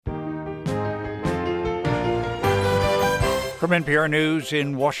From NPR News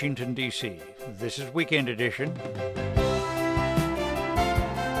in Washington, D.C., this is Weekend Edition.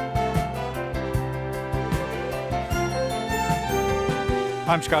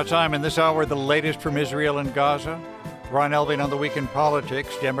 I'm Scott Simon. This hour, the latest from Israel and Gaza. Ron Elving on the Week in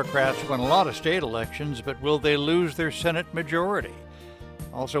Politics. Democrats won a lot of state elections, but will they lose their Senate majority?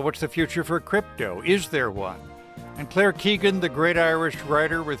 Also, what's the future for crypto? Is there one? And Claire Keegan, the great Irish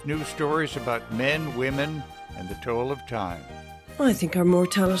writer, with new stories about men, women, and the toll of time. I think our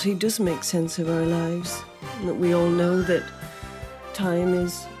mortality does make sense of our lives. That we all know that time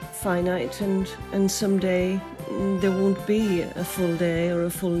is finite and someday there won't be a full day or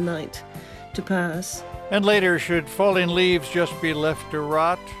a full night to pass. And later, should falling leaves just be left to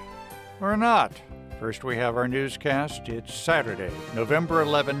rot or not? First, we have our newscast. It's Saturday, November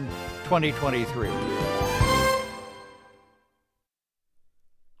 11, 2023.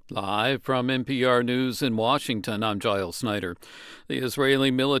 Live from NPR News in Washington, I'm Giles Snyder. The Israeli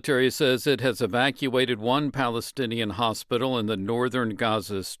military says it has evacuated one Palestinian hospital in the northern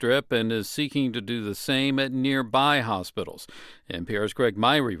Gaza Strip and is seeking to do the same at nearby hospitals. NPR's Greg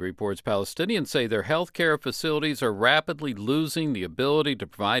Myrie reports Palestinians say their health care facilities are rapidly losing the ability to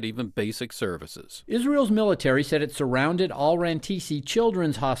provide even basic services. Israel's military said it surrounded Al-Rantisi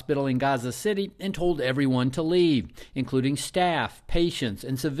Children's Hospital in Gaza City and told everyone to leave, including staff, patients,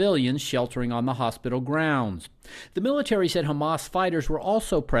 and civilians sheltering on the hospital grounds. The military said Hamas fighters were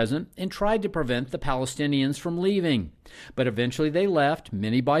also present and tried to prevent the Palestinians from leaving. But eventually they left,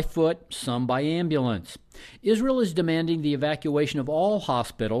 many by foot, some by ambulance. Israel is demanding the evacuation of all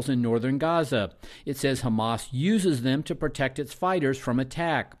hospitals in northern Gaza. It says Hamas uses them to protect its fighters from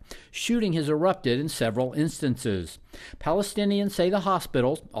attack. Shooting has erupted in several instances. Palestinians say the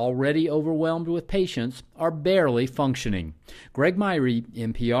hospitals, already overwhelmed with patients, are barely functioning. Greg Myrie,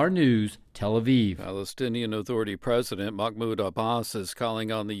 NPR News, Tel Aviv. Palestinian Authority President Mahmoud Abbas is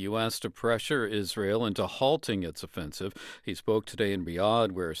calling on the U.S. to pressure Israel into halting its offensive. He spoke today in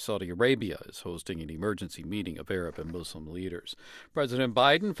Riyadh, where Saudi Arabia is hosting an emergency meeting of Arab and Muslim leaders. President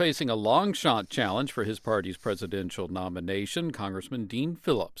Biden facing a long-shot challenge for his party's presidential nomination. Congressman Dean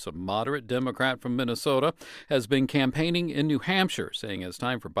Phillips, a moderate Democrat from Minnesota, has been campaigning in New Hampshire, saying it's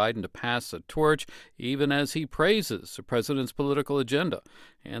time for Biden to pass the torch, even as he praises the president's political agenda.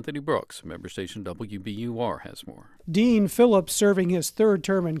 Anthony Brooks, member station WBUR, has more. Dean Phillips, serving his third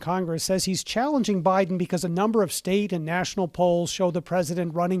term in Congress, says he's challenging Biden because a number of state and national polls show the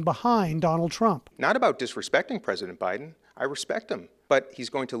president running behind Donald Trump. Not about disrespecting President Biden. I respect him. But he's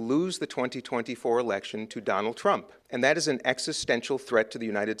going to lose the 2024 election to Donald Trump. And that is an existential threat to the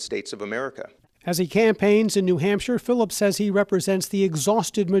United States of America. As he campaigns in New Hampshire, Phillips says he represents the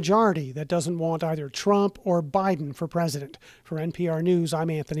exhausted majority that doesn't want either Trump or Biden for president. For NPR News, I'm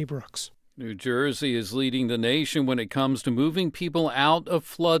Anthony Brooks. New Jersey is leading the nation when it comes to moving people out of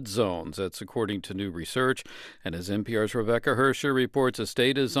flood zones. That's according to new research. And as NPR's Rebecca Hersher reports, the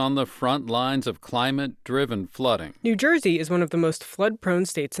state is on the front lines of climate-driven flooding. New Jersey is one of the most flood-prone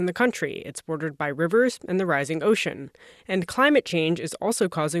states in the country. It's bordered by rivers and the rising ocean. And climate change is also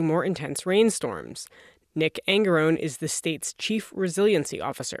causing more intense rainstorms. Nick Angerone is the state's chief resiliency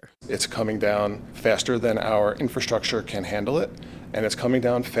officer. It's coming down faster than our infrastructure can handle it, and it's coming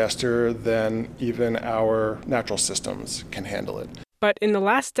down faster than even our natural systems can handle it. But in the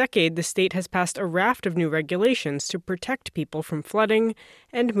last decade, the state has passed a raft of new regulations to protect people from flooding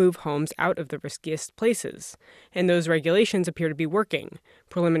and move homes out of the riskiest places. And those regulations appear to be working.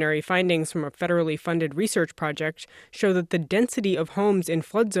 Preliminary findings from a federally funded research project show that the density of homes in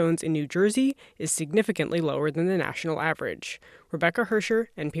flood zones in New Jersey is significantly lower than the national average. Rebecca Hersher,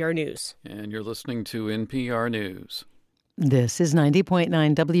 NPR News. And you're listening to NPR News. This is 90.9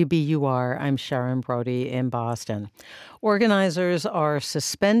 WBUR. I'm Sharon Brody in Boston. Organizers are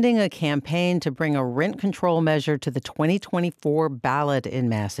suspending a campaign to bring a rent control measure to the 2024 ballot in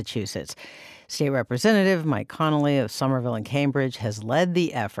Massachusetts. State Representative Mike Connolly of Somerville and Cambridge has led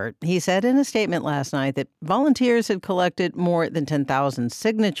the effort. He said in a statement last night that volunteers had collected more than 10,000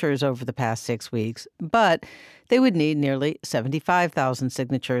 signatures over the past 6 weeks, but they would need nearly 75,000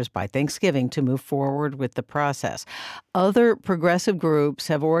 signatures by Thanksgiving to move forward with the process. Other progressive groups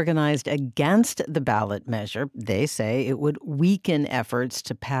have organized against the ballot measure. They say it would weaken efforts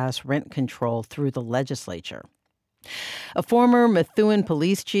to pass rent control through the legislature. A former Methuen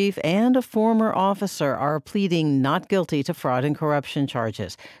police chief and a former officer are pleading not guilty to fraud and corruption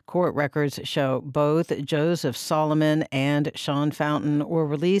charges. Court records show both Joseph Solomon and Sean Fountain were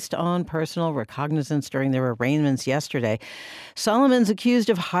released on personal recognizance during their arraignments yesterday. Solomon's accused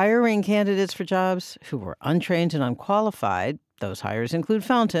of hiring candidates for jobs who were untrained and unqualified. Those hires include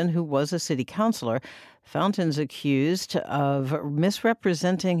Fountain, who was a city councilor. Fountain's accused of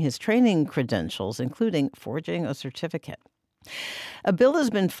misrepresenting his training credentials, including forging a certificate. A bill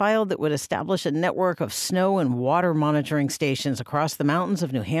has been filed that would establish a network of snow and water monitoring stations across the mountains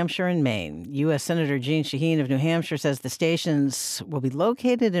of New Hampshire and Maine. U.S. Senator Jeanne Shaheen of New Hampshire says the stations will be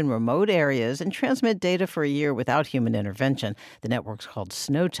located in remote areas and transmit data for a year without human intervention. The network's called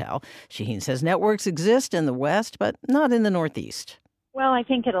SNOTEL. Shaheen says networks exist in the West, but not in the Northeast. Well, I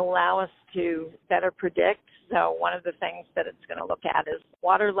think it'll allow us to better predict. So one of the things that it's going to look at is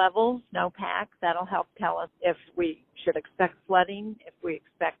water levels, snowpack. That'll help tell us if we should expect flooding, if we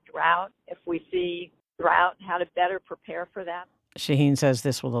expect drought, if we see drought, how to better prepare for that. Shaheen says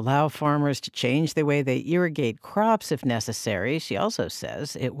this will allow farmers to change the way they irrigate crops if necessary. She also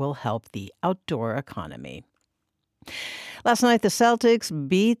says it will help the outdoor economy. Last night, the Celtics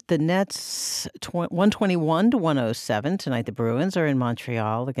beat the Nets 121-107. Tonight, the Bruins are in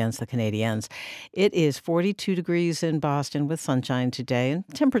Montreal against the Canadiens. It is 42 degrees in Boston with sunshine today, and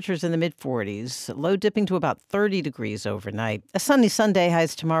temperatures in the mid-40s, low dipping to about 30 degrees overnight. A sunny Sunday,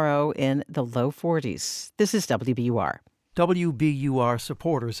 highs tomorrow in the low 40s. This is WBUR. WBUR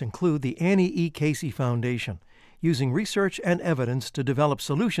supporters include the Annie E. Casey Foundation, using research and evidence to develop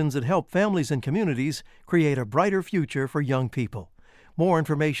solutions that help families and communities create a brighter future for young people. More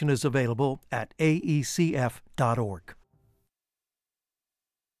information is available at aecf.org.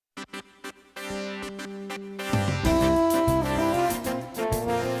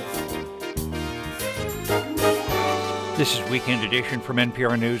 This is Weekend Edition from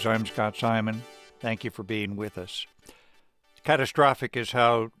NPR News. I'm Scott Simon. Thank you for being with us. Catastrophic is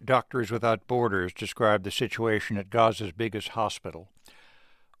how Doctors Without Borders described the situation at Gaza's biggest hospital.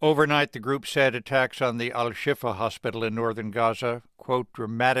 Overnight, the group said attacks on the Al-Shifa hospital in northern Gaza, quote,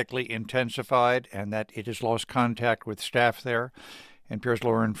 dramatically intensified, and that it has lost contact with staff there. NPR's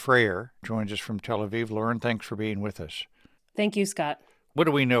Lauren Freyer joins us from Tel Aviv. Lauren, thanks for being with us. Thank you, Scott. What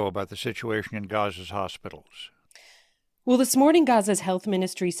do we know about the situation in Gaza's hospitals? Well, this morning, Gaza's health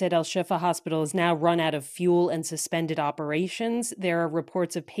ministry said Al-Shifa Hospital is now run out of fuel and suspended operations. There are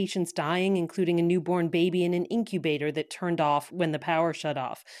reports of patients dying, including a newborn baby in an incubator that turned off when the power shut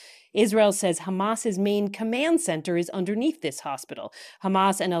off. Israel says Hamas's main command center is underneath this hospital.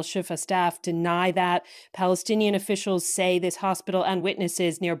 Hamas and Al-Shifa staff deny that. Palestinian officials say this hospital, and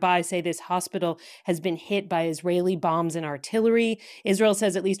witnesses nearby say this hospital has been hit by Israeli bombs and artillery. Israel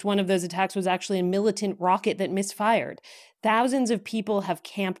says at least one of those attacks was actually a militant rocket that misfired. Thousands of people have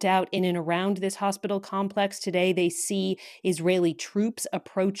camped out in and around this hospital complex. Today, they see Israeli troops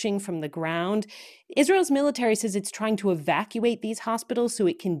approaching from the ground. Israel's military says it's trying to evacuate these hospitals so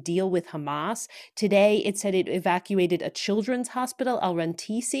it can deal with Hamas. Today, it said it evacuated a children's hospital,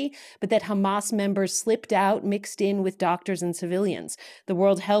 Al-Rantisi, but that Hamas members slipped out, mixed in with doctors and civilians. The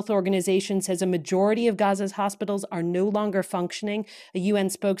World Health Organization says a majority of Gaza's hospitals are no longer functioning. A UN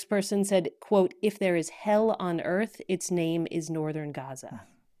spokesperson said, quote, if there is hell on earth, its name is Northern Gaza.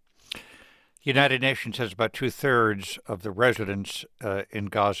 The United Nations says about 2/3 of the residents in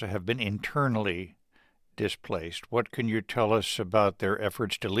Gaza have been internally displaced. What can you tell us about their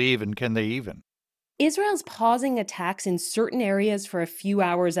efforts to leave, and can they even? Israel's pausing attacks in certain areas for a few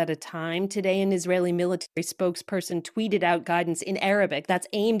hours at a time. Today, an Israeli military spokesperson tweeted out guidance in Arabic that's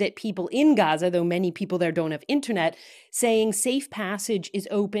aimed at people in Gaza, though many people there don't have internet, saying safe passage is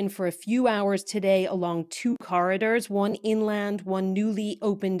open for a few hours today along two corridors, one inland, one newly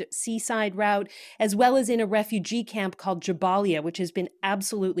opened seaside route, as well as in a refugee camp called Jabalia, which has been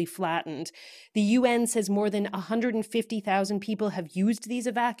absolutely flattened. The UN says more than 150,000 people have used these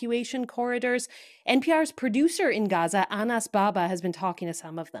evacuation corridors. NPR's producer in Gaza, Anas Baba, has been talking to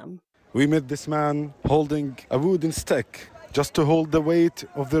some of them. We met this man holding a wooden stick just to hold the weight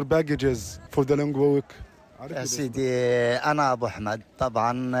of their baggages for the long walk. This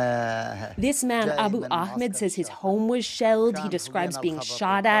man, Abu Ahmed, says his home was shelled. He describes being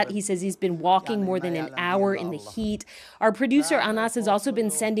shot at. He says he's been walking more than an hour in the heat. Our producer, Anas, has also been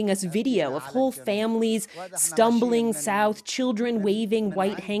sending us video of whole families stumbling south, children waving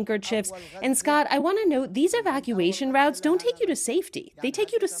white handkerchiefs. And Scott, I want to note, these evacuation routes don't take you to safety. They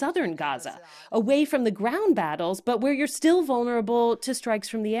take you to southern Gaza, away from the ground battles, but where you're still vulnerable to strikes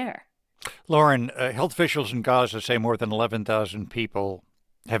from the air. Lauren, health officials in Gaza say more than 11,000 people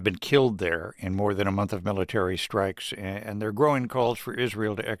have been killed there in more than a month of military strikes, and there are growing calls for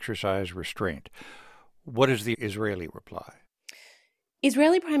Israel to exercise restraint. What is the Israeli reply?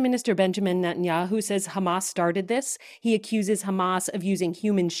 Israeli Prime Minister Benjamin Netanyahu says Hamas started this. He accuses Hamas of using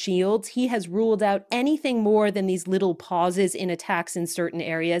human shields. He has ruled out anything more than these little pauses in attacks in certain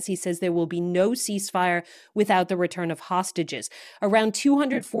areas. He says there will be no ceasefire without the return of hostages. Around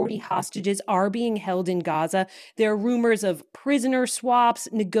 240 hostages are being held in Gaza. There are rumors of prisoner swaps,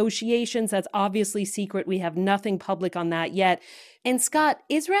 negotiations. That's obviously secret. We have nothing public on that yet. And Scott,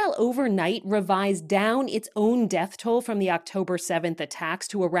 Israel overnight revised down its own death toll from the October 7th attacks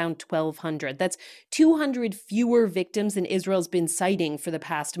to around 1,200. That's 200 fewer victims than Israel's been citing for the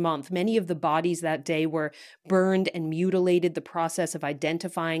past month. Many of the bodies that day were burned and mutilated. The process of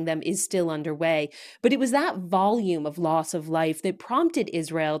identifying them is still underway. But it was that volume of loss of life that prompted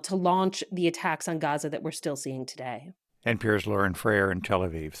Israel to launch the attacks on Gaza that we're still seeing today. NPR's Lauren Frayer in Tel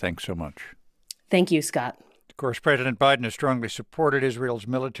Aviv. Thanks so much. Thank you, Scott. Of course, President Biden has strongly supported Israel's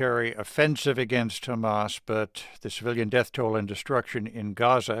military offensive against Hamas, but the civilian death toll and destruction in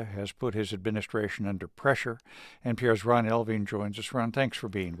Gaza has put his administration under pressure. NPR's Ron Elving joins us. Ron, thanks for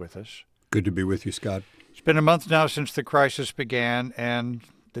being with us. Good to be with you, Scott. It's been a month now since the crisis began, and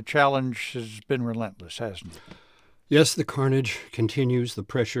the challenge has been relentless, hasn't it? Yes, the carnage continues. The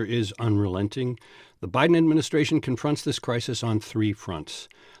pressure is unrelenting. The Biden administration confronts this crisis on three fronts.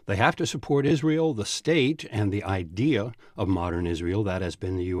 They have to support Israel, the state, and the idea of modern Israel. That has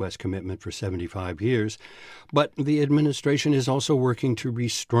been the U.S. commitment for 75 years. But the administration is also working to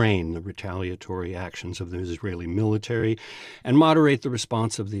restrain the retaliatory actions of the Israeli military and moderate the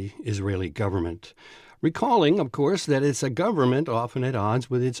response of the Israeli government. Recalling, of course, that it's a government often at odds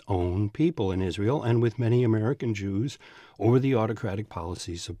with its own people in Israel and with many American Jews over the autocratic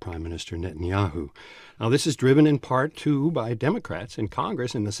policies of Prime Minister Netanyahu. Now, this is driven in part, too, by Democrats in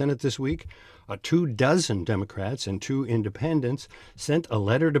Congress. In the Senate this week, 24 Democrats and 2 independents sent a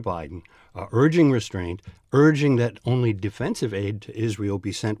letter to Biden urging restraint, urging that only defensive aid to Israel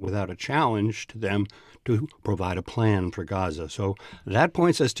be sent without a challenge to them to provide a plan for Gaza. So that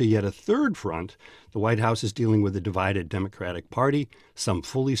points us to yet a third front. The White House is dealing with a divided Democratic Party, some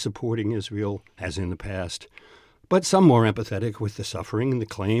fully supporting Israel, as in the past, but some more empathetic with the suffering and the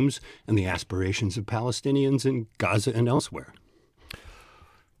claims and the aspirations of Palestinians in Gaza and elsewhere.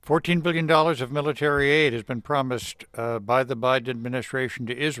 $14 billion of military aid has been promised by the Biden administration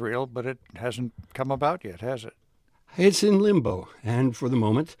to Israel, but it hasn't come about yet, has it? It's in limbo, and for the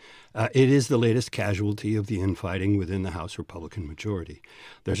moment, it is the latest casualty of the infighting within the House Republican majority.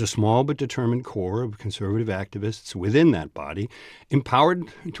 There's a small but determined core of conservative activists within that body, empowered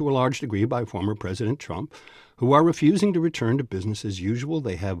to a large degree by former President Trump, who are refusing to return to business as usual.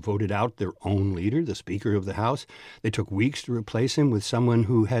 They have voted out their own leader, the Speaker of the House. They took weeks to replace him with someone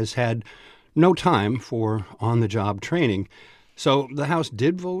who has had no time for on-the-job training. So the House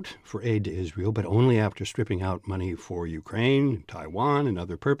did vote for aid to Israel, but only after stripping out money for Ukraine, Taiwan, and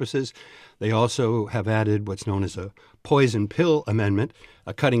other purposes. They also have added what's known as a poison pill amendment,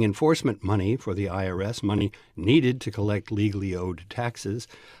 cutting enforcement money for the IRS, money needed to collect legally owed taxes.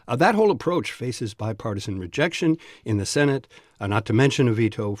 That whole approach faces bipartisan rejection in the Senate, not to mention a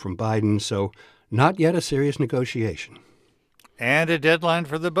veto from Biden, so not yet a serious negotiation. And a deadline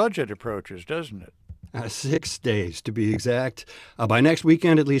for the budget approaches, doesn't it? 6 days, to be exact. By next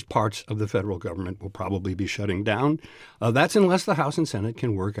weekend, at least parts of the federal government will probably be shutting down. That's unless the House and Senate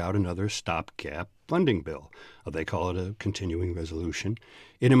can work out another stopgap funding bill. They call it a continuing resolution.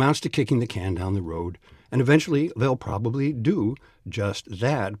 It amounts to kicking the can down the road, and eventually they'll probably do just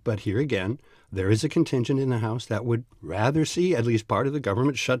that. But here again, there is a contingent in the House that would rather see at least part of the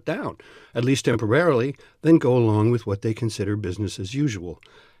government shut down, at least temporarily, than go along with what they consider business as usual.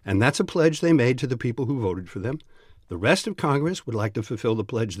 And that's a pledge they made to the people who voted for them. The rest of Congress would like to fulfill the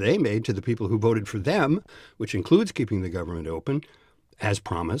pledge they made to the people who voted for them, which includes keeping the government open, as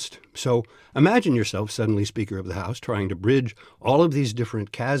promised. So imagine yourself suddenly Speaker of the House trying to bridge all of these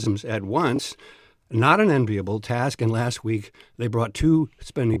different chasms at once. Not an enviable task, and last week they brought 2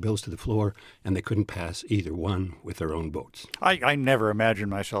 spending bills to the floor, and they couldn't pass either one with their own votes. I never imagined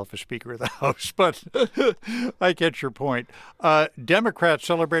myself as Speaker of the House, but I get your point. Democrats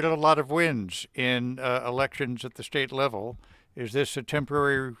celebrated a lot of wins in elections at the state level. Is this a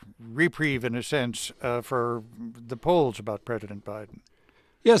temporary reprieve, in a sense, for the polls about President Biden?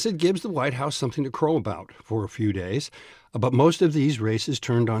 Yes, it gives the White House something to crow about for a few days. But most of these races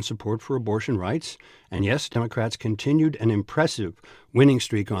turned on support for abortion rights. And yes, Democrats continued an impressive winning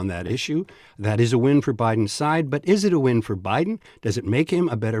streak on that issue. That is a win for Biden's side. But is it a win for Biden? Does it make him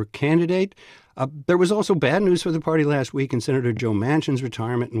a better candidate? There was also bad news for the party last week in Senator Joe Manchin's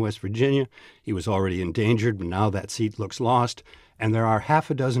retirement in West Virginia. He was already endangered, but now that seat looks lost. And there are half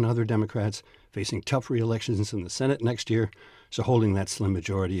a dozen other Democrats facing tough re-elections in the Senate next year. So holding that slim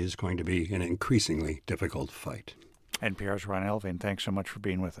majority is going to be an increasingly difficult fight. NPR's Ron Elving, thanks so much for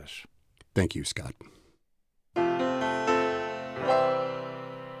being with us. Thank you, Scott.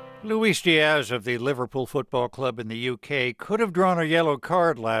 Luis Diaz of the Liverpool Football Club in the UK could have drawn a yellow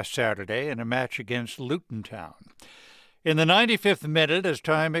card last Saturday in a match against Luton Town. In the 95th minute, as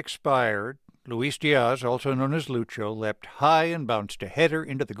time expired, Luis Diaz, also known as Lucho, leapt high and bounced a header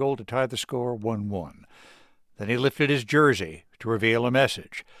into the goal to tie the score 1-1. Then he lifted his jersey to reveal a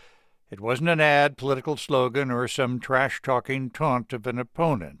message. It wasn't an ad, political slogan, or some trash-talking taunt of an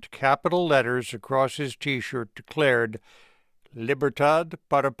opponent. Capital letters across his T-shirt declared, Libertad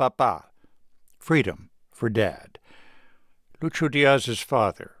para Papa, freedom for Dad. Lucho Diaz's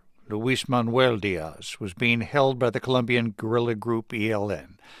father, Luis Manuel Diaz, was being held by the Colombian guerrilla group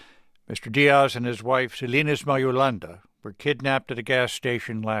ELN. Mr. Diaz and his wife, Salinas Mayolanda, were kidnapped at a gas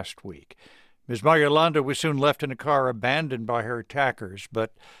station last week. Ms. Mayolanda was soon left in a car abandoned by her attackers,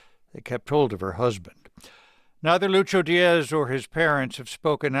 but they kept hold of her husband. Neither Lucho Diaz or his parents have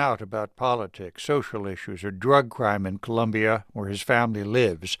spoken out about politics, social issues, or drug crime in Colombia, where his family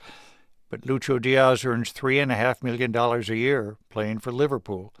lives. But Lucho Diaz earns $3.5 million a year playing for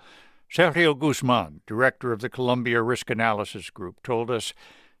Liverpool. Sergio Guzman, director of the Colombia Risk Analysis Group, told us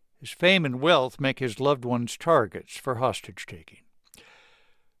his fame and wealth make his loved ones targets for hostage-taking.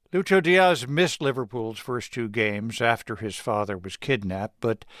 Lucho Diaz missed Liverpool's first 2 games after his father was kidnapped,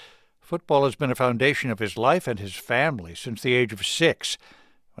 but football has been a foundation of his life and his family since the age of 6,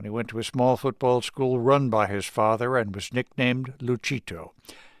 when he went to a small football school run by his father and was nicknamed Luchito.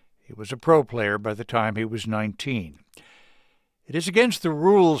 He was a pro player by the time he was 19. It is against the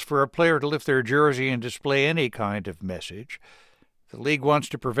rules for a player to lift their jersey and display any kind of message. The league wants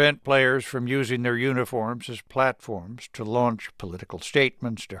to prevent players from using their uniforms as platforms to launch political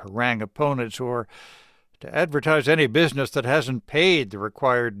statements, to harangue opponents, or to advertise any business that hasn't paid the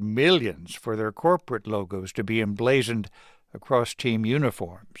required millions for their corporate logos to be emblazoned across team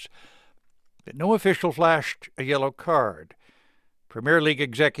uniforms. But no official flashed a yellow card. Premier League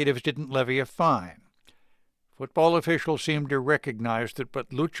executives didn't levy a fine. Football officials seemed to recognize that what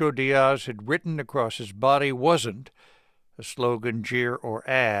Lucho Diaz had written across his body wasn't a slogan, jeer, or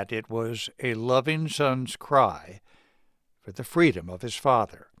ad. It was a loving son's cry for the freedom of his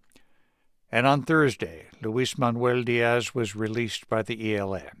father. And on Thursday, Luis Manuel Diaz was released by the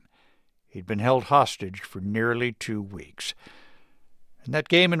ELN. He'd been held hostage for nearly 2 weeks. In that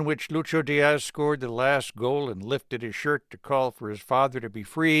game in which Lucho Diaz scored the last goal and lifted his shirt to call for his father to be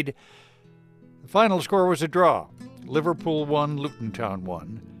freed, the final score was a draw. Liverpool won, Luton Town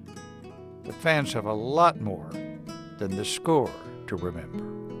won. But fans have a lot more than the score to remember.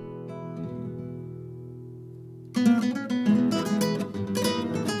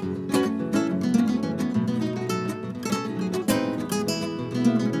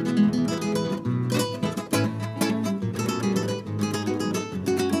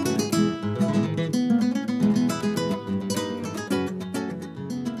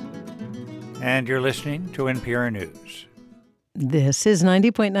 And you're listening to NPR News. This is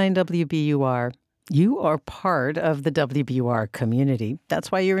 90.9 WBUR. You are part of the WBUR community.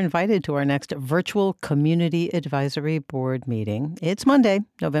 That's why you're invited to our next virtual Community Advisory Board meeting. It's Monday,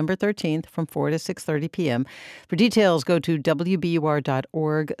 November 13th from 4 to 6:30 p.m. For details, go to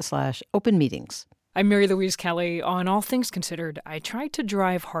wbur.org/open meetings. I'm Mary Louise Kelly. On All Things Considered, I try to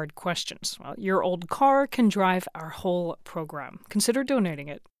drive hard questions. Well, your old car can drive our whole program. Consider donating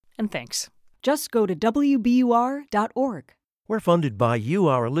it. And thanks. Just go to wbur.org. We're funded by you,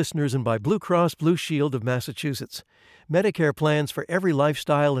 our listeners, and by Blue Cross Blue Shield of Massachusetts. Medicare plans for every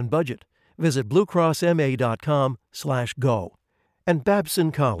lifestyle and budget. Visit bluecrossma.com/go. And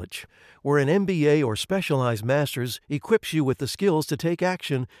Babson College, where an MBA or specialized master's equips you with the skills to take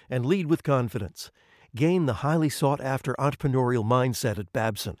action and lead with confidence. Gain the highly sought-after entrepreneurial mindset at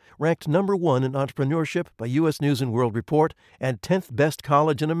Babson, ranked #1 in entrepreneurship by U.S. News & World Report and 10th best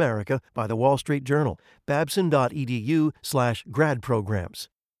college in America by the Wall Street Journal. Babson.edu/grad programs.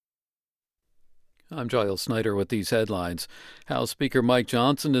 I'm Giles Snyder with these headlines. House Speaker Mike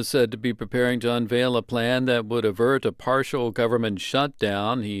Johnson is said to be preparing to unveil a plan that would avert a partial government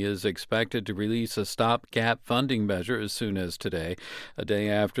shutdown. He is expected to release a stopgap funding measure as soon as today, a day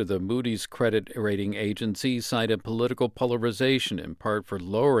after the Moody's credit rating agency cited political polarization, in part for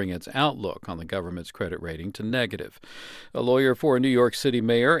lowering its outlook on the government's credit rating to negative. A lawyer for New York City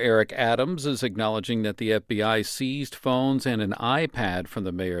Mayor Eric Adams is acknowledging that the FBI seized phones and an iPad from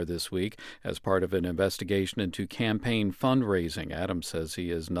the mayor this week as part of an an investigation into campaign fundraising. Adams says he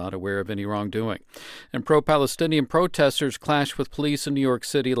is not aware of any wrongdoing. And pro-Palestinian protesters clashed with police in New York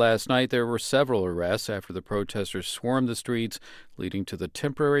City last night. There were several arrests after the protesters swarmed the streets, leading to the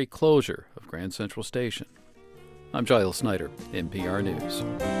temporary closure of Grand Central Station. I'm Giles Snyder, NPR News.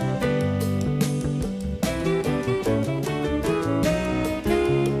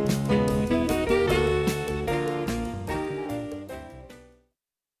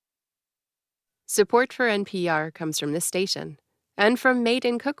 Support for NPR comes from this station and from Made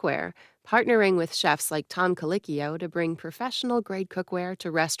in Cookware, partnering with chefs like Tom Colicchio to bring professional-grade cookware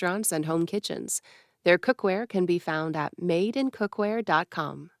to restaurants and home kitchens. Their cookware can be found at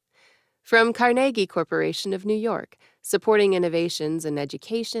madeincookware.com. From Carnegie Corporation of New York, supporting innovations in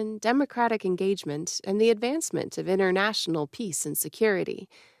education, democratic engagement, and the advancement of international peace and security.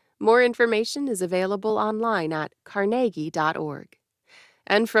 More information is available online at carnegie.org.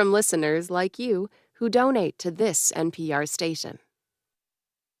 And from listeners like you who donate to this NPR station.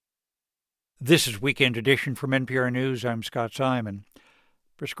 This is Weekend Edition from NPR News. I'm Scott Simon.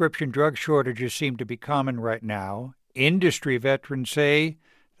 Prescription drug shortages seem to be common right now. Industry veterans say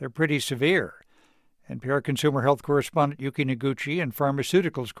they're pretty severe. NPR consumer health correspondent Yuki Noguchi and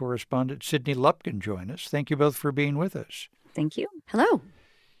pharmaceuticals correspondent Sydney Lupkin join us. Thank you both for being with us. Thank you. Hello.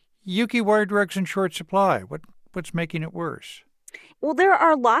 Yuki, why are drugs in short supply? What's making it worse? Well, there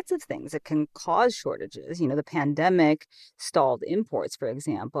are lots of things that can cause shortages. The pandemic stalled imports, for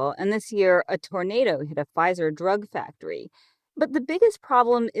example. And this year, a tornado hit a Pfizer drug factory. But the biggest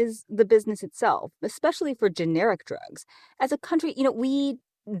problem is the business itself, especially for generic drugs. As a country, we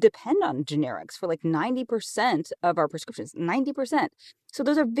depend on generics for like 90% of our prescriptions, 90%. So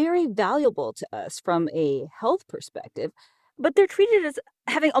those are very valuable to us from a health perspective, but they're treated as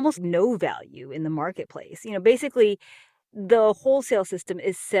having almost no value in the marketplace. Basically, the wholesale system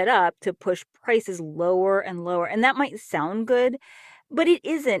is set up to push prices lower and lower. And that might sound good, but it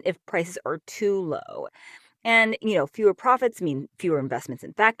isn't if prices are too low. And, fewer profits mean fewer investments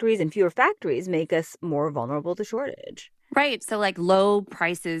in factories, and fewer factories make us more vulnerable to shortage. Right. So low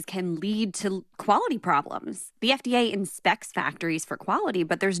prices can lead to quality problems. The FDA inspects factories for quality,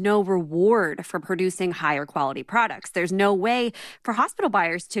 but there's no reward for producing higher quality products. There's no way for hospital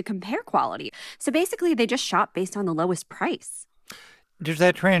buyers to compare quality. So basically, they just shop based on the lowest price. Does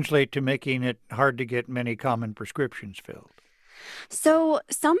that translate to making it hard to get many common prescriptions filled? So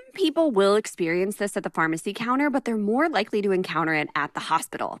some people will experience this at the pharmacy counter, but they're more likely to encounter it at the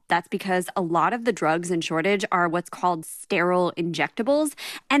hospital. That's because a lot of the drugs in shortage are what's called sterile injectables,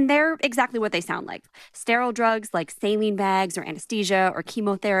 and they're exactly what they sound like. Sterile drugs like saline bags or anesthesia or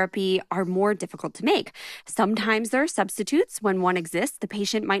chemotherapy are more difficult to make. Sometimes there are substitutes. When one exists, the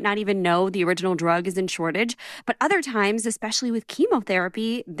patient might not even know the original drug is in shortage, but other times, especially with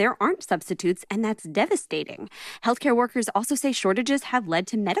chemotherapy, there aren't substitutes, and that's devastating. Healthcare workers also say shortages have led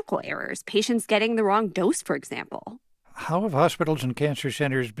to medical errors, patients getting the wrong dose, for example. How have hospitals and cancer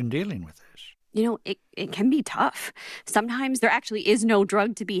centers been dealing with this? It can be tough. Sometimes there actually is no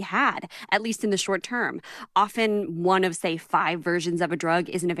drug to be had, at least in the short term. Often one of, say, 5 versions of a drug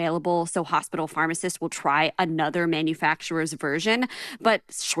isn't available, so hospital pharmacists will try another manufacturer's version. But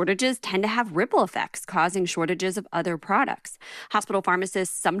shortages tend to have ripple effects, causing shortages of other products. Hospital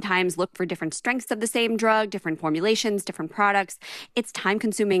pharmacists sometimes look for different strengths of the same drug, different formulations, different products. It's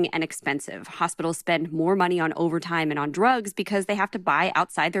time-consuming and expensive. Hospitals spend more money on overtime and on drugs because they have to buy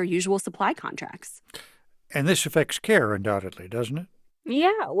outside their usual supply contracts. And this affects care, undoubtedly, doesn't it?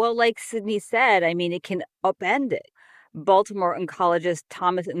 Yeah, well, like Sydney said, it can upend it. Baltimore oncologist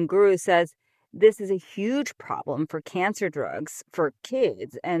Thomas Nguru says this is a huge problem for cancer drugs for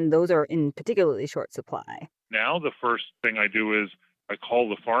kids, and those are in particularly short supply. Now the first thing I do is I call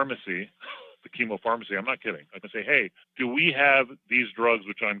the pharmacy, the chemo pharmacy. I'm not kidding. I can say, hey, do we have these drugs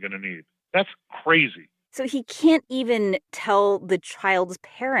which I'm going to need? That's crazy. So he can't even tell the child's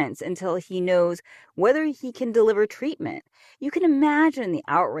parents until he knows whether he can deliver treatment. You can imagine the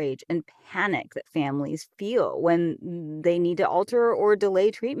outrage and panic that families feel when they need to alter or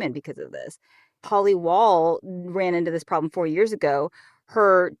delay treatment because of this. Holly Wall ran into this problem 4 years ago.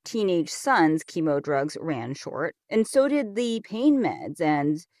 Her teenage son's chemo drugs ran short, and so did the pain meds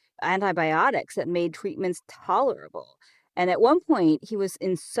and antibiotics that made treatments tolerable. And at one point, he was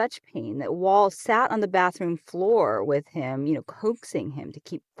in such pain that Wall sat on the bathroom floor with him, coaxing him to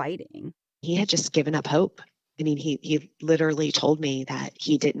keep fighting. He had just given up hope. He literally told me that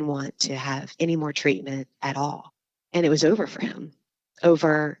he didn't want to have any more treatment at all. And it was over for him,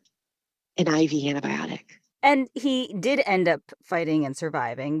 over an IV antibiotic. And he did end up fighting and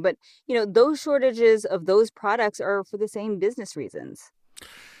surviving. But, those shortages of those products are for the same business reasons.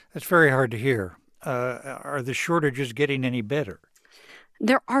 That's very hard to hear. are the shortages getting any better?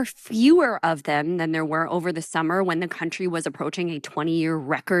 There are fewer of them than there were over the summer when the country was approaching a 20-year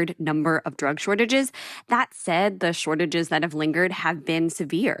record number of drug shortages. That said, the shortages that have lingered have been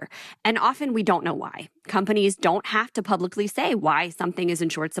severe, and often we don't know why. Companies don't have to publicly say why something is in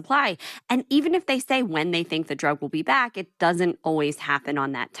short supply. And even if they say when they think the drug will be back, it doesn't always happen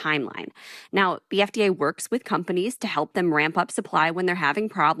on that timeline. Now, the FDA works with companies to help them ramp up supply when they're having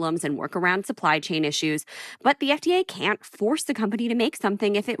problems and work around supply chain issues. But the FDA can't force the company to make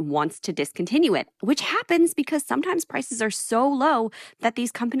something if it wants to discontinue it, which happens because sometimes prices are so low that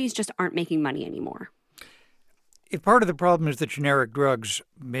these companies just aren't making money anymore. If part of the problem is that generic drugs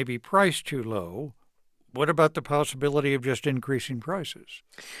may be priced too low, what about the possibility of just increasing prices?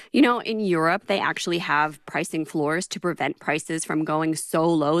 You know, in Europe, they actually have pricing floors to prevent prices from going so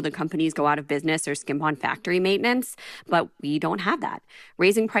low the companies go out of business or skimp on factory maintenance, but we don't have that.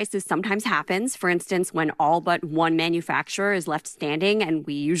 Raising prices sometimes happens, for instance, when all but one manufacturer is left standing, and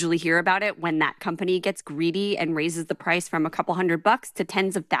we usually hear about it when that company gets greedy and raises the price from a couple $100 to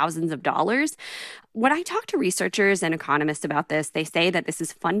tens of thousands of dollars. When I talk to researchers and economists about this, they say that this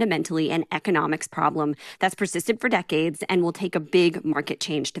is fundamentally an economics problem that's persisted for decades and will take a big market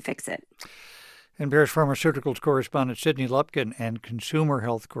change to fix it. NPR's pharmaceuticals correspondent Sydney Lupkin and consumer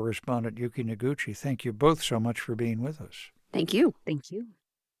health correspondent Yuki Noguchi, thank you both so much for being with us. Thank you. Thank you.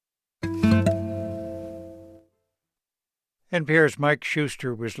 NPR's Mike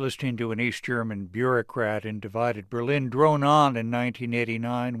Schuster was listening to an East German bureaucrat in divided Berlin drone on in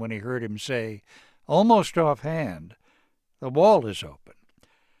 1989 when he heard him say, almost offhand, "The wall is open."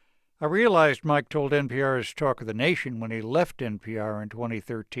 I realized Mike told NPR's Talk of the Nation when he left NPR in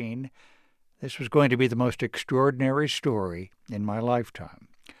 2013, this was going to be the most extraordinary story in my lifetime.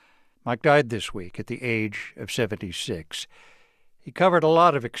 Mike died this week at the age of 76. He covered a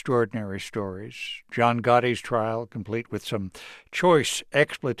lot of extraordinary stories. John Gotti's trial, complete with some choice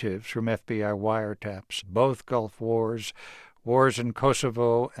expletives from FBI wiretaps, both Gulf Wars, wars in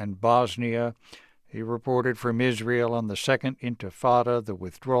Kosovo and Bosnia. He reported from Israel on the Second Intifada, the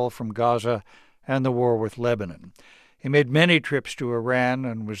withdrawal from Gaza, and the war with Lebanon. He made many trips to Iran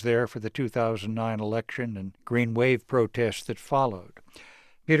and was there for the 2009 election and Green Wave protests that followed.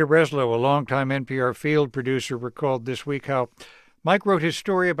 Peter Breslow, a longtime NPR field producer, recalled this week how Mike wrote his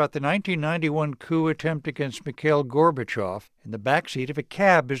story about the 1991 coup attempt against Mikhail Gorbachev in the backseat of a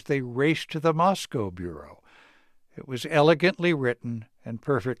cab as they raced to the Moscow bureau. It was elegantly written and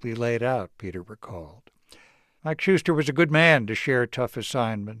perfectly laid out, Peter recalled. Mike Schuster was a good man to share tough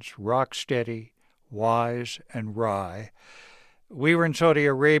assignments, rock steady, wise, and wry. We were in Saudi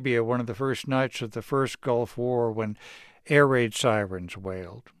Arabia one of the first nights of the first Gulf War when air raid sirens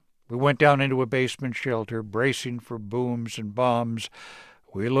wailed. We went down into a basement shelter, bracing for booms and bombs.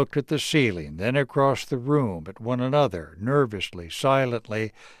 We looked at the ceiling, then across the room at one another, nervously,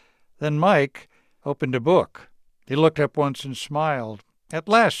 silently. Then Mike opened a book. He looked up once and smiled. "At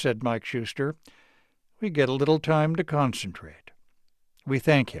last," said Mike Schuster, "we get a little time to concentrate." We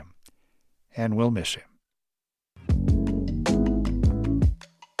thank him, and we'll miss him.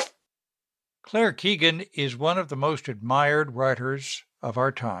 Claire Keegan is one of the most admired writers of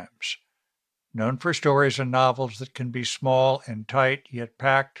our times, known for stories and novels that can be small and tight, yet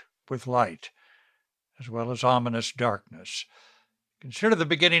packed with light, as well as ominous darkness. Consider the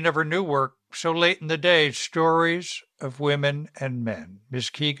beginning of her new work, so late in the day, Stories of Women and Men.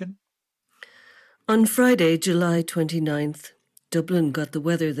 Miss Keegan? On Friday, July 29th, Dublin got the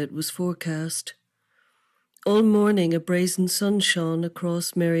weather that was forecast. All morning a brazen sun shone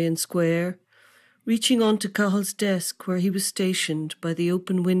across Merrion Square, reaching on to Cahill's desk where he was stationed by the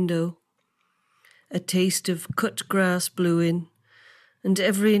open window. A taste of cut grass blew in, and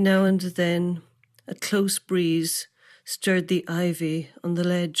every now and then a close breeze stirred the ivy on the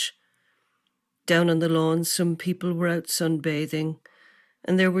ledge. Down on the lawn some people were out sunbathing,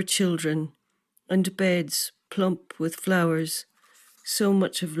 and there were children, and beds plump with flowers, so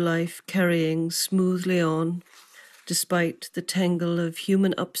much of life carrying smoothly on, despite the tangle of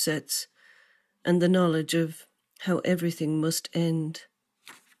human upsets and the knowledge of how everything must end.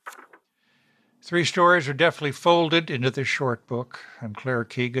 3 stories are deftly folded into this short book, and Claire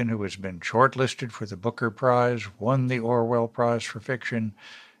Keegan, who has been shortlisted for the Booker Prize, won the Orwell Prize for Fiction,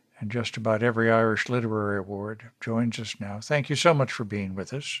 and just about every Irish Literary Award, joins us now. Thank you so much for being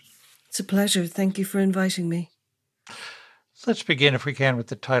with us. It's a pleasure. Thank you for inviting me. Let's begin, if we can, with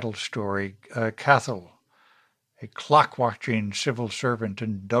the title story. Cathal, a clock-watching civil servant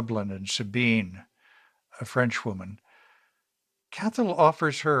in Dublin, and Sabine, a Frenchwoman. Cathal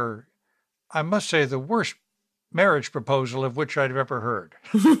offers her, I must say, the worst marriage proposal of which I've ever heard.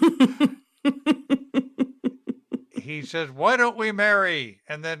 he says, "Why don't we marry?"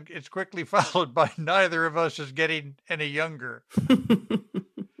 And then it's quickly followed by, "Neither of us is getting any younger."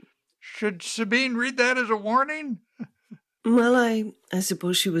 Should Sabine read that as a warning? Well, I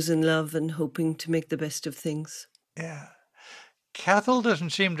suppose she was in love and hoping to make the best of things. Yeah. Cathal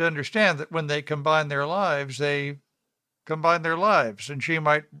doesn't seem to understand that when they combine their lives, and she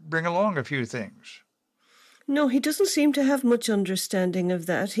might bring along a few things. No, he doesn't seem to have much understanding of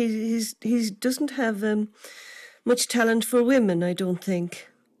that. He doesn't have much talent for women, I don't think.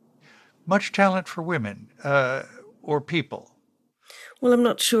 Much talent for women, or people. Well, I'm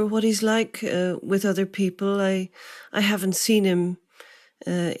not sure what he's like with other people. I haven't seen him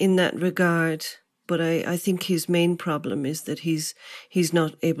in that regard, but I think his main problem is that he's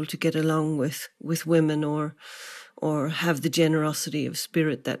not able to get along with women or have the generosity of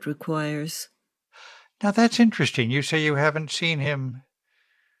spirit that requires. Now that's interesting. You say you haven't seen him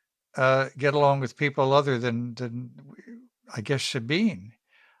get along with people other than I guess Sabine.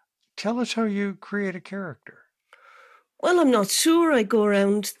 Tell us how you create a character. Well, I'm not sure. I go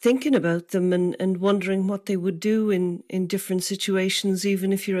around thinking about them and wondering what they would do in different situations,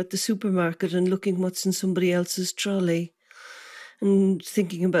 even if you're at the supermarket and looking what's in somebody else's trolley and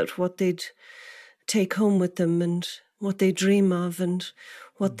thinking about what they'd take home with them and what they dream of and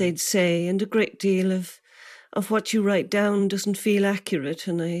what they'd say. And a great deal of what you write down doesn't feel accurate.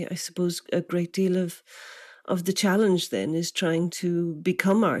 And I suppose a great deal of the challenge then is trying to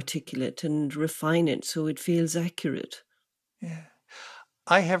become articulate and refine it so it feels accurate. Yeah.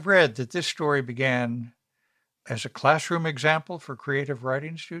 I have read that this story began as a classroom example for creative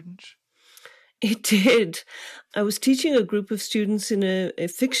writing students. It did. I was teaching a group of students in a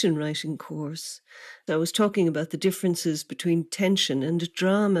fiction writing course. I was talking about the differences between tension and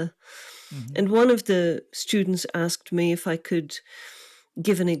drama. Mm-hmm. And one of the students asked me if I could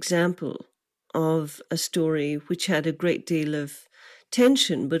give an example of a story which had a great deal of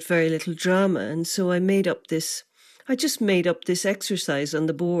tension but very little drama. And so I just made up this exercise on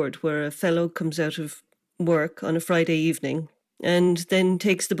the board where a fellow comes out of work on a Friday evening and then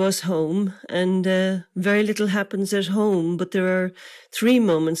takes the bus home, and very little happens at home, but there are 3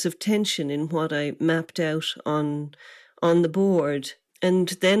 moments of tension in what I mapped out on the board. And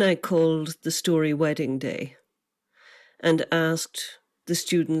then I called the story Wedding Day and asked the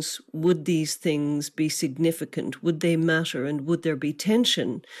students, would these things be significant? Would they matter? And would there be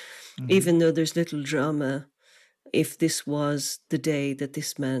tension, even though there's little drama, if this was the day that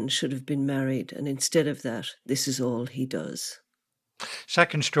this man should have been married, and instead of that, this is all he does?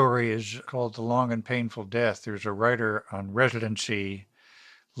 Second story is called The Long and Painful Death. There's a writer on residency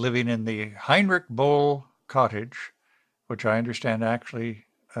living in the Heinrich Boll cottage, which I understand actually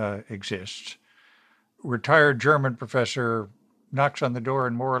exists. Retired German professor knocks on the door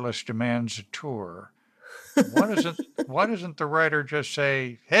and more or less demands a tour. Why doesn't the writer just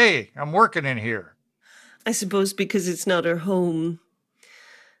say, "Hey, I'm working in here"? I suppose because it's not her home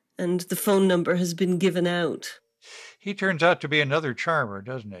and the phone number has been given out. He turns out to be another charmer,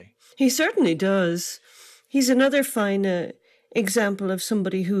 doesn't he? He certainly does. He's another fine example of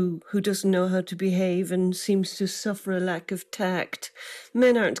somebody who doesn't know how to behave and seems to suffer a lack of tact.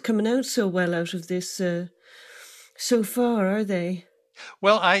 Men aren't coming out so well out of this so far, are they?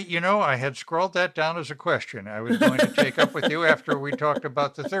 Well, I had scrawled that down as a question I was going to take up with you after we talked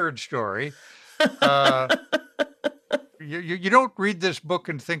about the third story. You don't read this book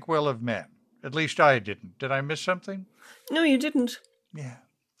and think well of men. At least I didn't. Did I miss something? No, you didn't. Yeah.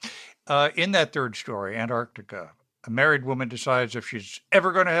 In that third story, Antarctica, a married woman decides if she's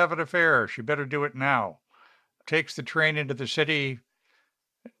ever going to have an affair, she better do it now. Takes the train into the city,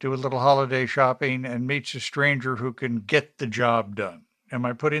 do a little holiday shopping, and meets a stranger who can get the job done. Am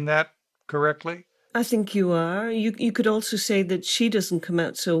I putting that correctly? I think you are. You could also say that she doesn't come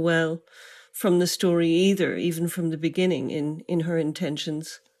out so well from the story either, even from the beginning in her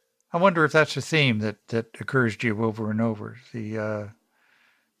intentions. I wonder if that's a theme that occurs to you over and over. The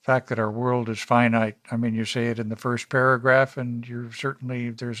fact that our world is finite. I mean, you say it in the first paragraph, and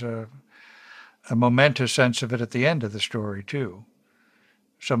there's a momentous sense of it at the end of the story, too.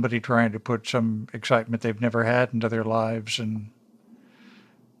 Somebody trying to put some excitement they've never had into their lives and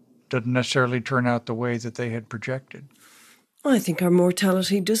doesn't necessarily turn out the way that they had projected. I think our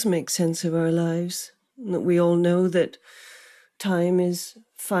mortality does make sense of our lives. That we all know that time is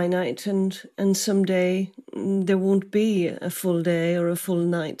finite and someday there won't be a full day or a full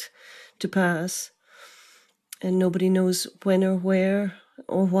night to pass. And nobody knows when or where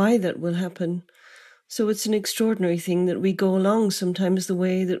or why that will happen. So it's an extraordinary thing that we go along sometimes the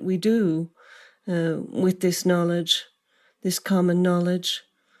way that we do with this knowledge, this common knowledge.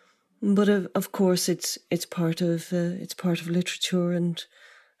 But of course, it's part of literature, and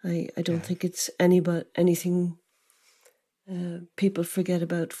I don't think it's anything people forget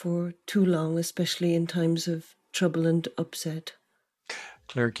about for too long, especially in times of trouble and upset.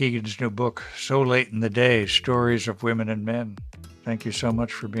 Claire Keegan's new book, So Late in the Day, Stories of Women and Men. Thank you so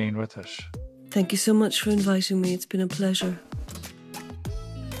much for being with us. Thank you so much for inviting me. It's been a pleasure.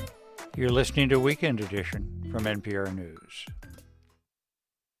 You're listening to Weekend Edition from NPR News.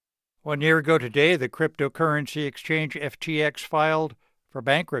 1 year ago today, the cryptocurrency exchange FTX filed for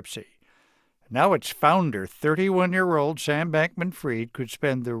bankruptcy. Now its founder, 31-year-old Sam Bankman-Fried, could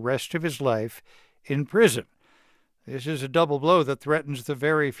spend the rest of his life in prison. This is a double blow that threatens the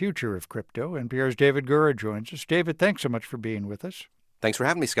very future of crypto. NPR's David Gura joins us. David, thanks so much for being with us. Thanks for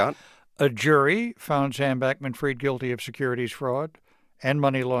having me, Scott. A jury found Sam Bankman-Fried guilty of securities fraud and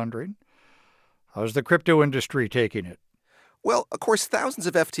money laundering. How's the crypto industry taking it? Well, of course, thousands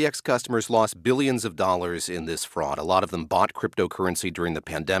of FTX customers lost billions of dollars in this fraud. A lot of them bought cryptocurrency during the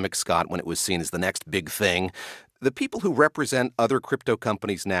pandemic, Scott, when it was seen as the next big thing. The people who represent other crypto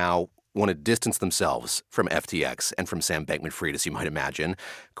companies now want to distance themselves from FTX and from Sam Bankman-Fried, as you might imagine.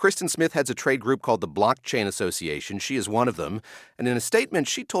 Kristen Smith heads a trade group called the Blockchain Association. She is one of them. And in a statement,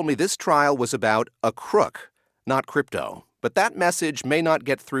 she told me this trial was about a crook, not crypto. But that message may not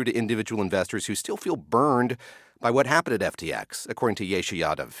get through to individual investors who still feel burned by what happened at FTX, according to Yesha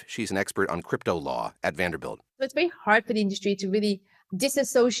Yadav. She's an expert on crypto law at Vanderbilt. So it's very hard for the industry to really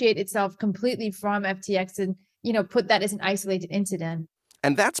disassociate itself completely from FTX and, put that as an isolated incident.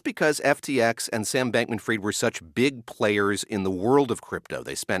 And that's because FTX and Sam Bankman-Fried were such big players in the world of crypto.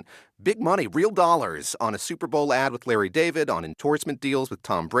 They spent big money, real dollars, on a Super Bowl ad with Larry David, on endorsement deals with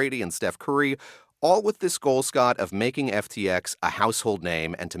Tom Brady and Steph Curry, all with this goal, Scott, of making FTX a household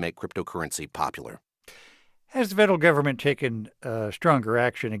name and to make cryptocurrency popular. Has the federal government taken stronger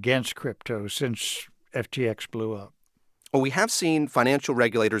action against crypto since FTX blew up? Well, we have seen financial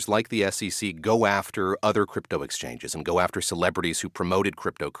regulators like the SEC go after other crypto exchanges and go after celebrities who promoted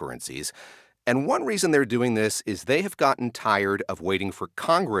cryptocurrencies. And one reason they're doing this is they have gotten tired of waiting for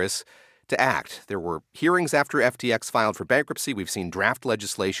Congress to act. There were hearings after FTX filed for bankruptcy. We've seen draft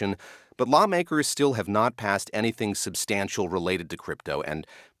legislation, but lawmakers still have not passed anything substantial related to crypto. And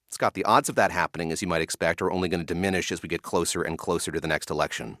Scott, the odds of that happening, as you might expect, are only going to diminish as we get closer and closer to the next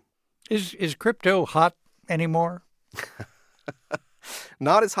election. Is crypto hot anymore?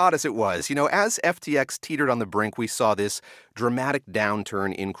 Not as hot as it was. As FTX teetered on the brink, we saw this dramatic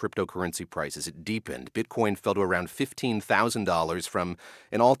downturn in cryptocurrency prices. It deepened. Bitcoin fell to around $15,000 from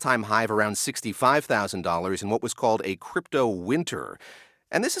an all-time high of around $65,000 in what was called a crypto winter.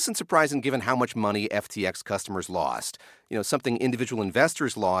 And this isn't surprising given how much money FTX customers lost. Something individual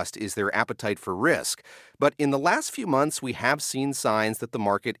investors lost is their appetite for risk. But in the last few months, we have seen signs that the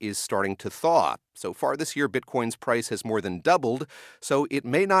market is starting to thaw. So far this year, Bitcoin's price has more than doubled, so it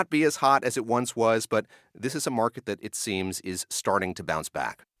may not be as hot as it once was, but this is a market that it seems is starting to bounce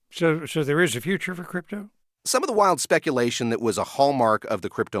back. So there is a future for crypto? Some of the wild speculation that was a hallmark of the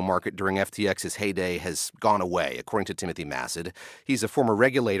crypto market during FTX's heyday has gone away, according to Timothy Massad. He's a former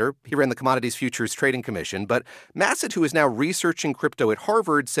regulator. He ran the Commodities Futures Trading Commission. But Massad, who is now researching crypto at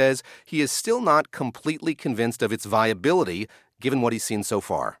Harvard, says he is still not completely convinced of its viability, given what he's seen so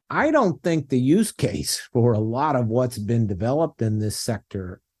far. I don't think the use case for a lot of what's been developed in this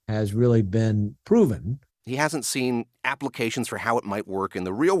sector has really been proven. He hasn't seen applications for how it might work in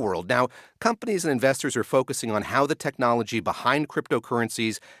the real world. Now, companies and investors are focusing on how the technology behind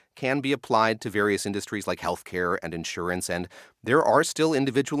cryptocurrencies can be applied to various industries like healthcare and insurance, and there are still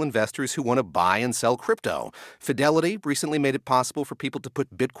individual investors who want to buy and sell crypto. Fidelity recently made it possible for people to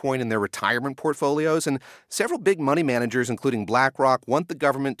put Bitcoin in their retirement portfolios, and several big money managers, including BlackRock, want the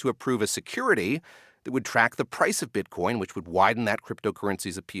government to approve a security that would track the price of Bitcoin, which would widen that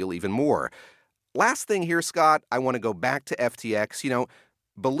cryptocurrency's appeal even more. Last thing here, Scott, I want to go back to FTX.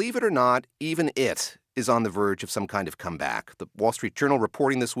 Believe it or not, even it is on the verge of some kind of comeback. The Wall Street Journal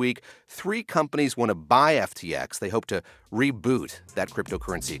reporting this week, 3 companies want to buy FTX. They hope to reboot that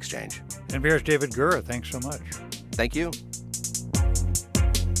cryptocurrency exchange. NPR's David Gura, thanks so much. Thank you.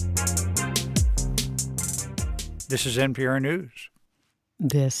 This is NPR News.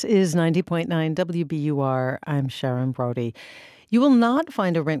 This is 90.9 WBUR. I'm Sharon Brody. You will not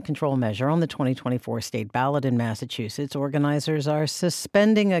find a rent control measure on the 2024 state ballot in Massachusetts. Organizers are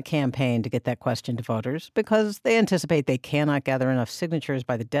suspending a campaign to get that question to voters because they anticipate they cannot gather enough signatures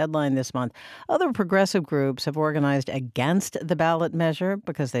by the deadline this month. Other progressive groups have organized against the ballot measure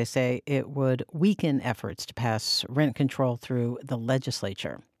because they say it would weaken efforts to pass rent control through the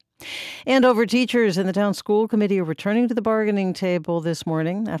legislature. And over teachers in the town school committee are returning to the bargaining table this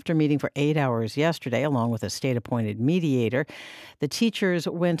morning after meeting for 8 hours yesterday, along with a state-appointed mediator. The teachers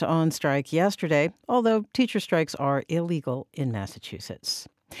went on strike yesterday, although teacher strikes are illegal in Massachusetts.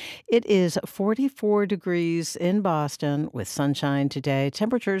 It is 44 degrees in Boston with sunshine today.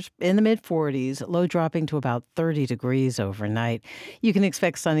 Temperatures in the mid-40s, low dropping to about 30 degrees overnight. You can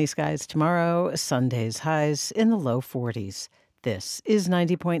expect sunny skies tomorrow, Sunday's highs in the low 40s. This is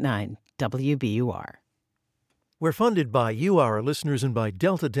 90.9 WBUR. We're funded by you, our listeners, and by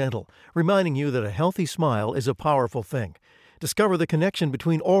Delta Dental, reminding you that a healthy smile is a powerful thing. Discover the connection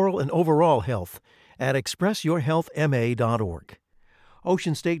between oral and overall health at expressyourhealthma.org.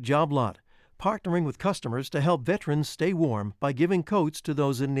 Ocean State Job Lot, partnering with customers to help veterans stay warm by giving coats to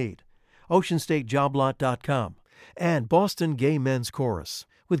those in need. OceanStateJobLot.com. And Boston Gay Men's Chorus,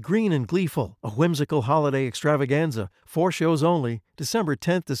 with Green and Gleeful, a whimsical holiday extravaganza, 4 shows only, December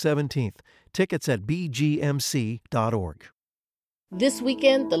 10th to 17th. Tickets at bgmc.org. This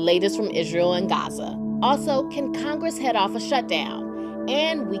weekend, the latest from Israel and Gaza. Also, can Congress head off a shutdown?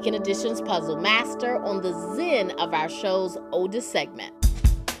 And Weekend Edition's puzzle master on the zen of our show's oldest segment.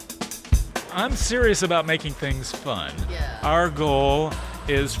 I'm serious about making things fun. Yeah. Our goal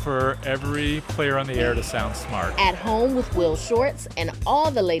is for every player on the air to sound smart. At Home with Will Shorts and all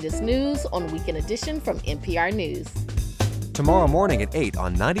the latest news on Weekend Edition from NPR News. Tomorrow morning at 8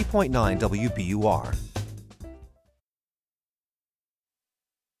 on 90.9 WBUR.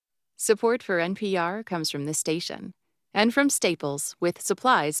 Support for NPR comes from this station and from Staples, with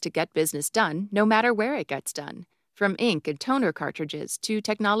supplies to get business done no matter where it gets done. From ink and toner cartridges to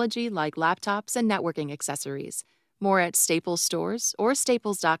technology like laptops and networking accessories. More at Staples stores or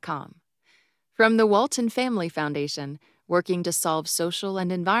staples.com. From the Walton Family Foundation, working to solve social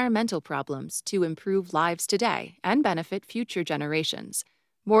and environmental problems to improve lives today and benefit future generations.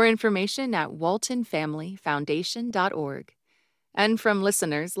 More information at waltonfamilyfoundation.org. And from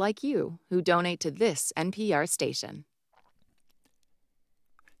listeners like you who donate to this NPR station.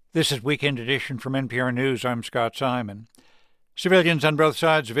 This is Weekend Edition from NPR News. I'm Scott Simon. Civilians on both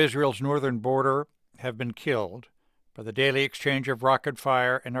sides of Israel's northern border have been killed by the daily exchange of rocket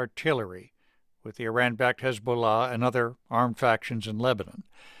fire and artillery with the Iran-backed Hezbollah and other armed factions in Lebanon.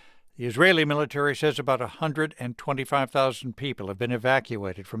 The Israeli military says about 125,000 people have been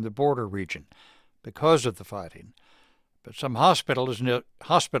evacuated from the border region because of the fighting. But some hospitals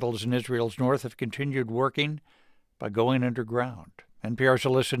in Israel's north have continued working by going underground. NPR's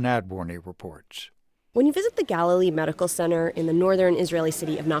Alyssa Nadworny reports. When you visit the Galilee Medical Center in the northern Israeli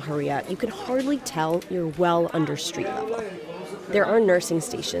city of Nahariya, you can hardly tell you're well under street level. There are nursing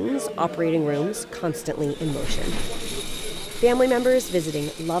stations, operating rooms constantly in motion. Family members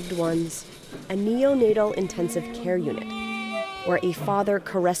visiting loved ones, a neonatal intensive care unit, where a father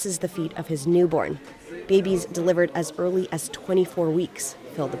caresses the feet of his newborn. Babies delivered as early as 24 weeks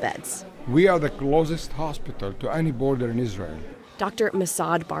fill the beds. We are the closest hospital to any border in Israel. Dr.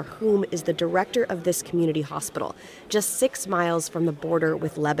 Masad Barhoum is the director of this community hospital, just 6 miles from the border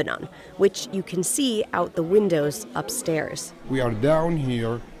with Lebanon, which you can see out the windows upstairs. We are down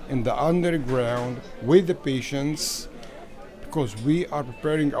here in the underground with the patients because we are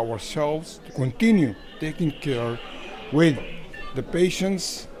preparing ourselves to continue taking care with the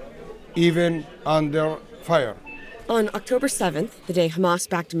patients even under fire. On October 7th, the day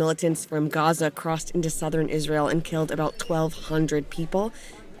Hamas-backed militants from Gaza crossed into southern Israel and killed about 1,200 people,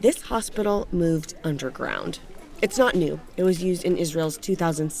 this hospital moved underground. It's not new. It was used in Israel's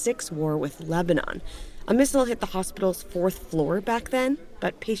 2006 war with Lebanon. A missile hit the hospital's 4th floor back then,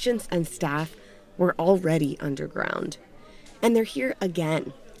 but patients and staff were already underground. And they're here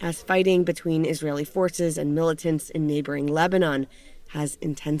again, as fighting between Israeli forces and militants in neighboring Lebanon has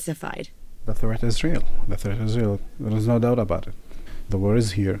intensified. The threat is real. There is no doubt about it. The war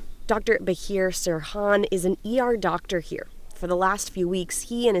is here. Dr. Bahir Sirhan is an ER doctor here. For the last few weeks,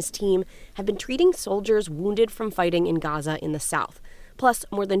 he and his team have been treating soldiers wounded from fighting in Gaza in the south, plus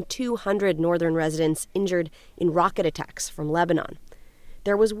more than 200 northern residents injured in rocket attacks from Lebanon.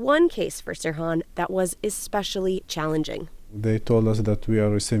 There was one case for Sirhan that was especially challenging. They told us that we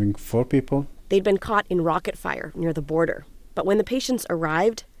are receiving 4 people. They'd been caught in rocket fire near the border. But when the patients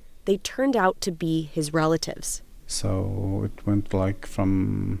arrived, they turned out to be his relatives. So it went like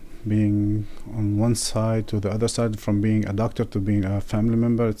from being on one side to the other side, from being a doctor to being a family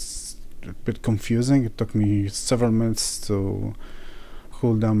member. It's a bit confusing. It took me several minutes to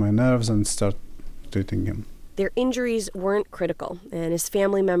cool down my nerves and start treating him. Their injuries weren't critical, and his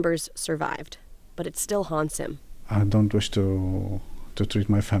family members survived. But it still haunts him. I don't wish to treat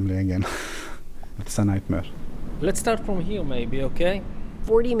my family again. It's a nightmare. Let's start from here maybe, okay?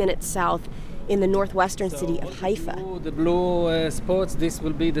 40 minutes south in the northwestern city of Haifa. The blue spots, this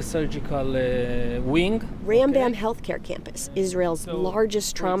will be the surgical wing. Rambam Healthcare Campus, Israel's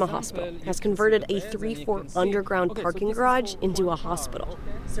largest trauma hospital, has converted a 3-floor underground parking garage into a hospital.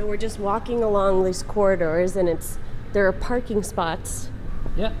 So we're just walking along these corridors, and there are parking spots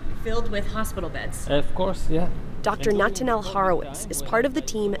filled with hospital beds. Of course, yeah. Dr. Natanel Horowitz is part of the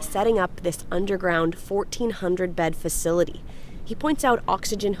team setting up this underground 1,400-bed facility. He points out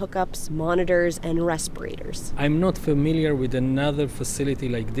oxygen hookups, monitors, and respirators. I'm not familiar with another facility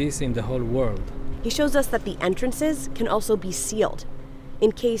like this in the whole world. He shows us that the entrances can also be sealed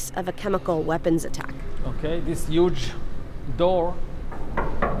in case of a chemical weapons attack. Okay, this huge door.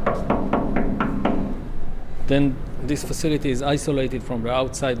 Then this facility is isolated from the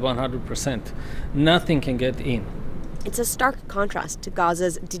outside 100%. Nothing can get in. It's a stark contrast to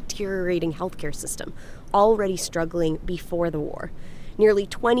Gaza's deteriorating healthcare system, already struggling before the war. Nearly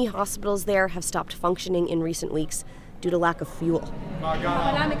 20 hospitals there have stopped functioning in recent weeks due to lack of fuel. On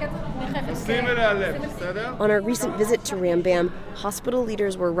our recent visit to Rambam, hospital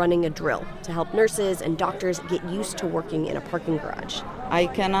leaders were running a drill to help nurses and doctors get used to working in a parking garage. I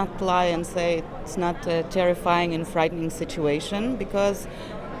cannot lie and say it's not a terrifying and frightening situation, because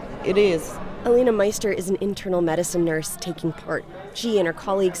it is. Elena Meister is an internal medicine nurse taking part. She and her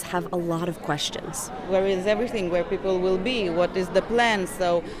colleagues have a lot of questions. Where is everything? Where people will be? What is the plan?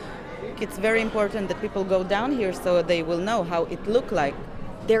 So it's very important that people go down here so they will know how it looked like.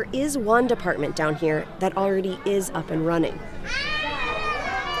 There is one department down here that already is up and running.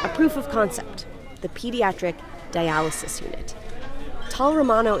 A proof of concept, the pediatric dialysis unit. Tal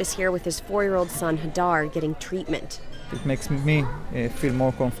Romano is here with his 4-year-old son Hadar getting treatment. It makes me feel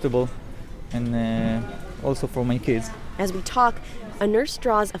more comfortable, and also for my kids. As we talk, a nurse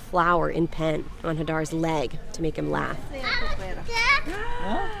draws a flower in pen on Hadar's leg to make him laugh.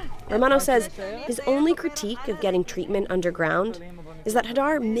 Romano says his only critique of getting treatment underground is that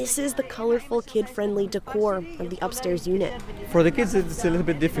Hadar misses the colorful, kid-friendly decor of the upstairs unit. For the kids, it's a little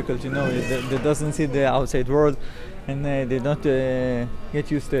bit difficult, They doesn't see the outside world, and they don't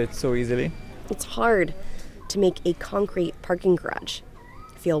get used to it so easily. It's hard to make a concrete parking garage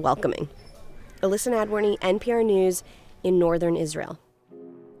feel welcoming. Alyssa Nadworny, NPR News in northern Israel.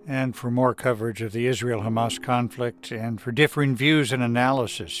 And for more coverage of the Israel-Hamas conflict and for differing views and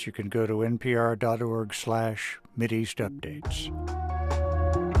analysis, you can go to npr.org/MideastUpdates.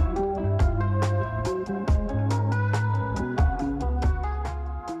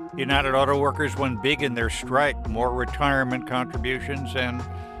 United Auto Workers won big in their strike, more retirement contributions, and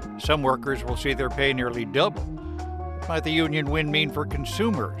some workers will see their pay nearly double. What might the union win mean for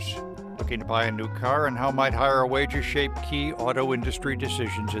consumers looking to buy a new car, and how might higher wages shape key auto industry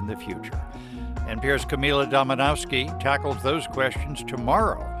decisions in the future? NPR's Camila Dominowski tackles those questions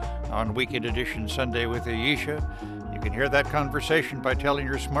tomorrow on Weekend Edition Sunday with Ayesha. You can hear that conversation by telling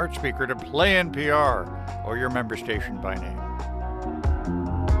your smart speaker to play NPR or your member station by name.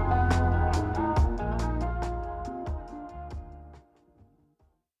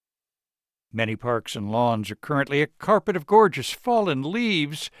 Many parks and lawns are currently a carpet of gorgeous fallen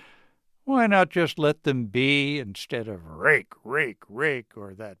leaves. Why not just let them be instead of rake, rake, rake,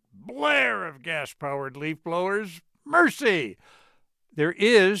 or that blare of gas-powered leaf blowers? Mercy! There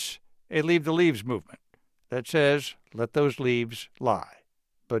is a Leave the Leaves movement that says, let those leaves lie.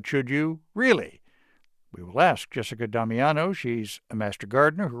 But should you really? We will ask Jessica Damiano. She's a master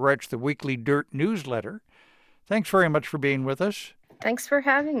gardener who writes the weekly Dirt newsletter. Thanks very much for being with us. Thanks for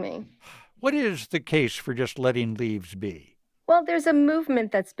having me. What is the case for just letting leaves be? Well, there's a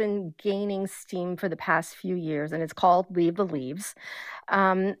movement that's been gaining steam for the past few years, and it's called Leave the Leaves.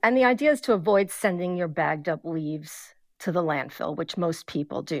 And the idea is to avoid sending your bagged up leaves to the landfill, which most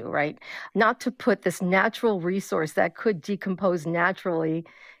people do, right? Not to put this natural resource that could decompose naturally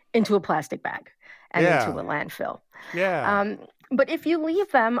into a plastic bag and into a landfill. But if you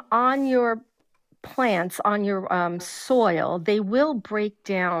leave them on your plants, on your soil, they will break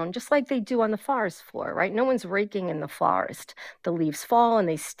down just like they do on the forest floor, right? No one's raking in the forest. The leaves fall and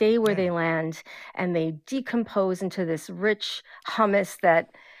they stay where they land, and they decompose into this rich humus that,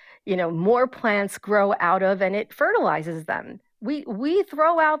 more plants grow out of, and it fertilizes them. We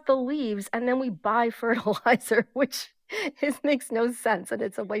throw out the leaves and then we buy fertilizer, which makes no sense, and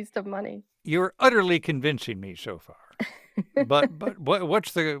it's a waste of money. You're utterly convincing me so far. But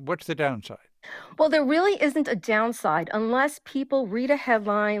what's the downside? Well, there really isn't a downside unless people read a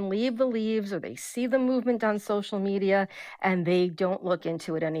headline, leave the leaves, or they see the movement on social media and they don't look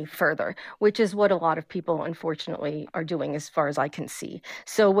into it any further, which is what a lot of people, unfortunately, are doing as far as I can see.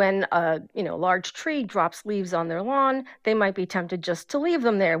 So when a large tree drops leaves on their lawn, they might be tempted just to leave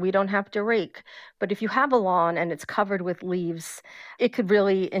them there. We don't have to rake. But if you have a lawn and it's covered with leaves, it could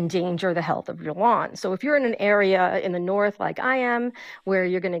really endanger the health of your lawn. So if you're in an area in the north like I am, where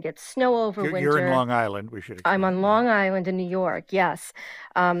you're going to get snow over winter. You're in Long Island, we should explain. I'm on Long Island in New York, yes.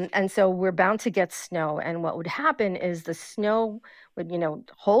 And so we're bound to get snow. And what would happen is the snow would,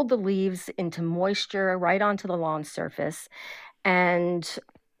 hold the leaves into moisture right onto the lawn surface. And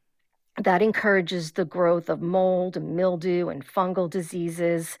that encourages the growth of mold and mildew and fungal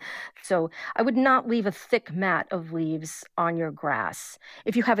diseases. So I would not leave a thick mat of leaves on your grass.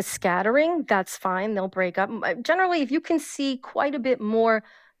 If you have a scattering, that's fine. They'll break up. Generally, if you can see quite a bit more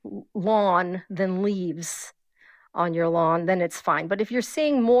lawn than leaves on your lawn, then it's fine. But if you're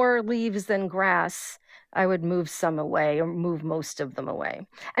seeing more leaves than grass, I would move some away or move most of them away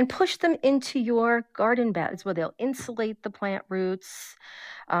and push them into your garden beds where they'll insulate the plant roots,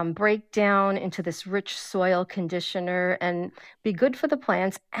 break down into this rich soil conditioner and be good for the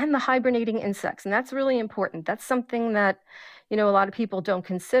plants and the hibernating insects. And that's really important. That's something that, a lot of people don't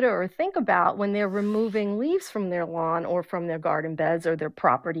consider or think about when they're removing leaves from their lawn or from their garden beds or their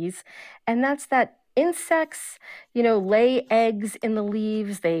properties. And that's that insects, lay eggs in the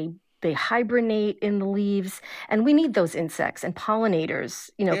leaves. They hibernate in the leaves, and we need those insects and pollinators,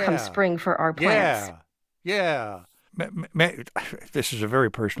 come spring for our plants. Yeah. This is a very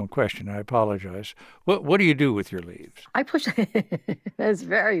personal question. I apologize. What do you do with your leaves? I push. That's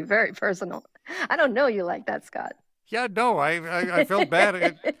very, very personal. I don't know you like that, Scott. Yeah, no, I felt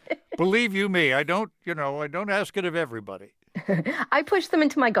bad. Believe you me, I don't ask it of everybody. I push them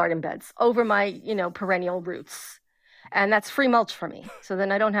into my garden beds over my, perennial roots. And that's free mulch for me. So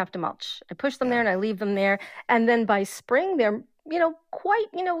then I don't have to mulch. I push them there and I leave them there. And then by spring, they're, quite,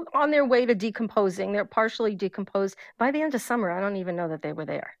 on their way to decomposing. They're partially decomposed. By the end of summer, I don't even know that they were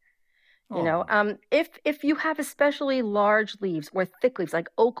there. If you have especially large leaves or thick leaves, like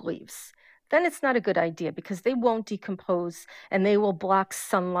oak leaves, then it's not a good idea because they won't decompose and they will block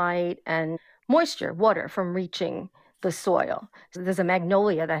sunlight and moisture, water from reaching the soil. So there's a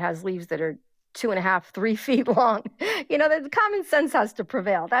magnolia that has leaves that are 2.5, 3 feet long. The common sense has to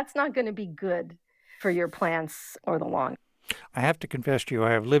prevail. That's not going to be good for your plants or the lawn. I have to confess to you,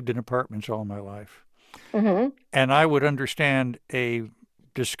 I have lived in apartments all my life. Mm-hmm. And I would understand a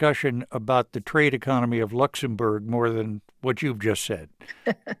discussion about the trade economy of Luxembourg more than what you've just said.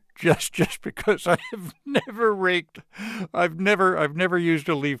 just because I have never raked, I've never used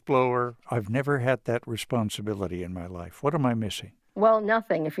a leaf blower. I've never had that responsibility in my life. What am I missing? Well,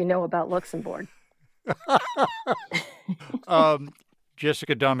 nothing if you know about Luxembourg.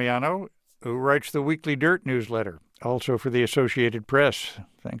 Jessica Damiano, who writes the Weekly Dirt newsletter, also for the Associated Press.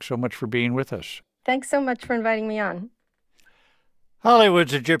 Thanks so much for being with us. Thanks so much for inviting me on.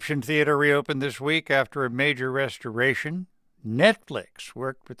 Hollywood's Egyptian Theater reopened this week after a major restoration. Netflix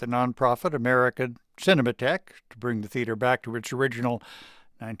worked with the nonprofit American Cinematheque to bring the theater back to its original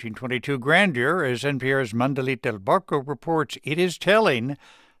 1922 grandeur. As NPR's Mandalit Del Barco reports, it is telling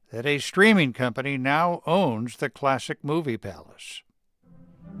that a streaming company now owns the classic movie palace.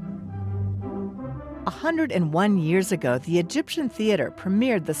 101 years ago, the Egyptian theater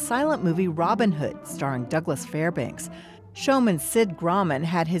premiered the silent movie Robin Hood, starring Douglas Fairbanks. Showman Sid Grauman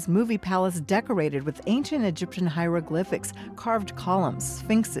had his movie palace decorated with ancient Egyptian hieroglyphics, carved columns,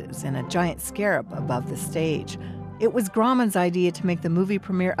 sphinxes, and a giant scarab above the stage. It was Grauman's idea to make the movie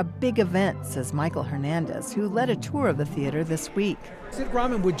premiere a big event, says Michael Hernandez, who led a tour of the theater this week. Sid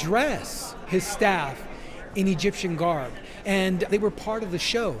Grauman would dress his staff in Egyptian garb, and they were part of the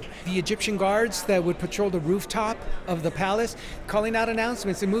show. The Egyptian guards that would patrol the rooftop of the palace, calling out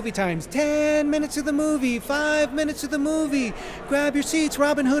announcements in movie times. 10 minutes of the movie, 5 minutes of the movie, grab your seats,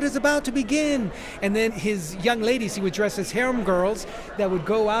 Robin Hood is about to begin. And then his young ladies, he would dress as harem girls that would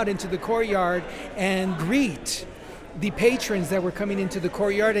go out into the courtyard and greet the patrons that were coming into the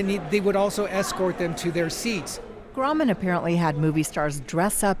courtyard, and they would also escort them to their seats. Grauman apparently had movie stars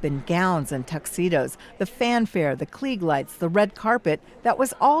dress up in gowns and tuxedos. The fanfare, the Klieg lights, the red carpet, that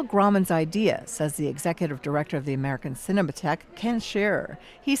was all Grauman's idea, says the executive director of the American Cinematheque, Ken Scherer.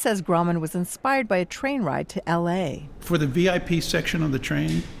 He says Grauman was inspired by a train ride to L.A. For the VIP section on the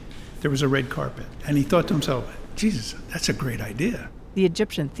train, there was a red carpet. And he thought to himself, Jesus, that's a great idea. The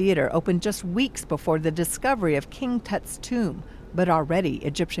Egyptian theater opened just weeks before the discovery of King Tut's tomb. But already,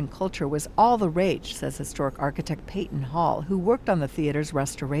 Egyptian culture was all the rage, says historic architect Peyton Hall, who worked on the theater's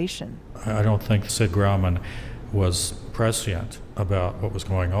restoration. I don't think Sid Grauman was prescient about what was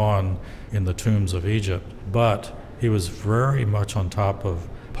going on in the tombs of Egypt, but he was very much on top of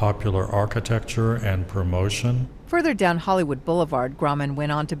popular architecture and promotion. Further down Hollywood Boulevard, Grauman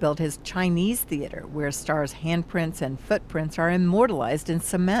went on to build his Chinese theater, where stars' handprints and footprints are immortalized in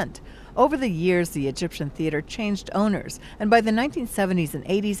cement. Over the years, the Egyptian theater changed owners, and by the 1970s and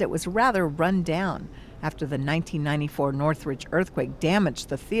 80s, it was rather run down. After the 1994 Northridge earthquake damaged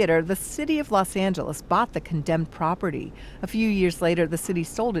the theater, the city of Los Angeles bought the condemned property. A few years later, the city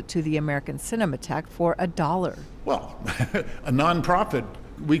sold it to the American Cinematheque for $1. Well, a nonprofit,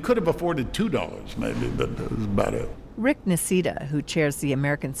 we could have afforded $2 maybe, but that was about it. Rick Nisita, who chairs the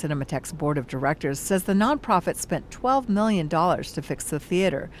American Cinematheque's board of directors, says the nonprofit spent $12 million to fix the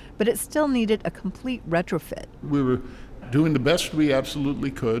theater, but it still needed a complete retrofit. We were doing the best we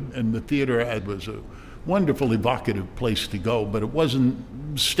absolutely could, and the theater was a wonderful, evocative place to go, but it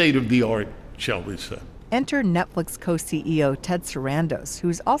wasn't state-of-the-art, shall we say. Enter Netflix co-CEO Ted Sarandos,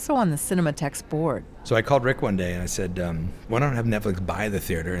 who's also on the Cinematheque's board. So I called Rick one day and I said, why don't I have Netflix buy the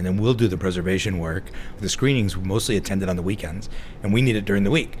theater and then we'll do the preservation work. The screenings were mostly attended on the weekends and we need it during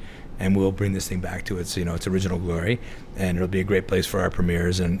the week. And we'll bring this thing back to its original glory, and it'll be a great place for our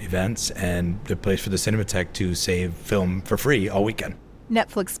premieres and events and a place for the Cinematheque to save film for free all weekend.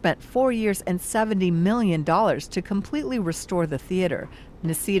 Netflix spent 4 years and $70 million to completely restore the theater.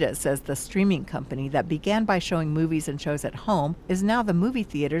 Nisita says the streaming company that began by showing movies and shows at home is now the movie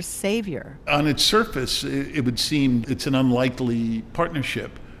theater's savior. On its surface, it would seem it's an unlikely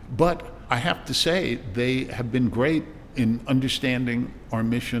partnership, but I have to say they have been great in understanding our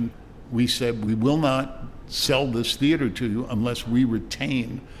mission. We said we will not sell this theater to you unless we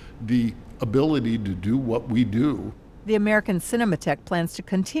retain the ability to do what we do. The American Cinematheque plans to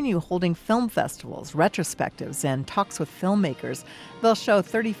continue holding film festivals, retrospectives, and talks with filmmakers. They'll show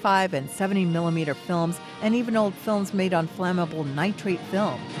 35 and 70 millimeter films and even old films made on flammable nitrate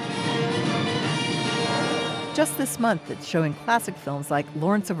film. Just this month, it's showing classic films like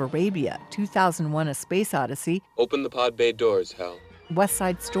Lawrence of Arabia, 2001: A Space Odyssey, Open the pod bay doors, Hal. West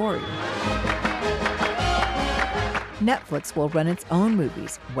Side Story. Netflix will run its own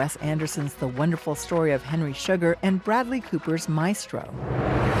movies, Wes Anderson's The Wonderful Story of Henry Sugar and Bradley Cooper's Maestro.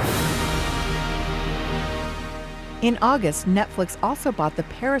 In August, Netflix also bought the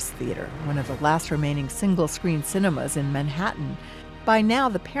Paris Theater, one of the last remaining single-screen cinemas in Manhattan. By now,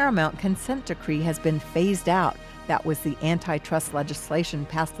 the Paramount consent decree has been phased out. That was the antitrust legislation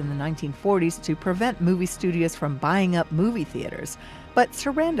passed in the 1940s to prevent movie studios from buying up movie theaters. But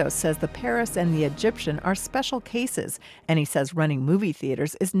Sarandos says the Paris and the Egyptian are special cases, and he says running movie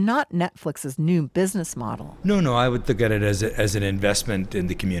theaters is not Netflix's new business model. No, I would look at it as an investment in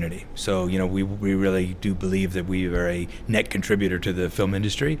the community. So, we really do believe that we are a net contributor to the film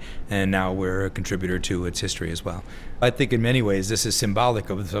industry, and now we're a contributor to its history as well. I think in many ways this is symbolic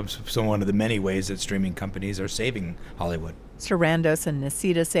of one of the many ways that streaming companies are saving Hollywood. Sarandos and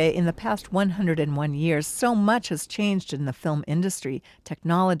Nisita say in the past 101 years, so much has changed in the film industry,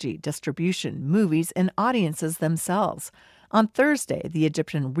 technology, distribution, movies, and audiences themselves. On Thursday, the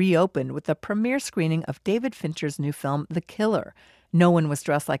Egyptian reopened with a premiere screening of David Fincher's new film, The Killer. No one was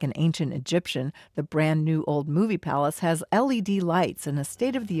dressed like an ancient Egyptian. The brand new old movie palace has LED lights and a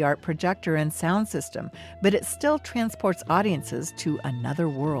state-of-the-art projector and sound system, but it still transports audiences to another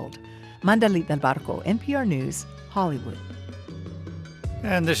world. Mandalit Del Barco, NPR News, Hollywood.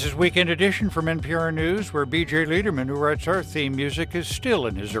 And this is Weekend Edition from NPR News, where B.J. Liederman, who writes our theme music, is still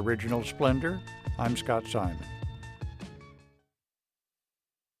in his original splendor. I'm Scott Simon.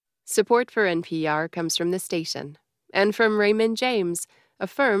 Support for NPR comes from the station and from Raymond James, a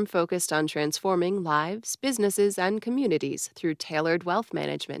firm focused on transforming lives, businesses, and communities through tailored wealth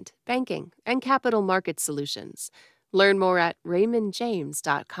management, banking, and capital market solutions. Learn more at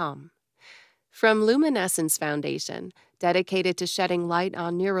raymondjames.com. From Luminescence Foundation, dedicated to shedding light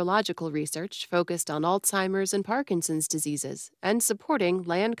on neurological research focused on Alzheimer's and Parkinson's diseases and supporting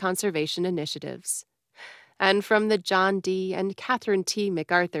land conservation initiatives. And from the John D. and Catherine T.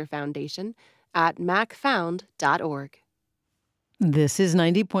 MacArthur Foundation at macfound.org. This is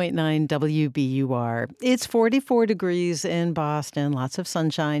 90.9 WBUR. It's 44 degrees in Boston, lots of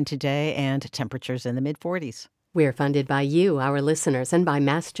sunshine today, and temperatures in the mid-40s. We're funded by you, our listeners, and by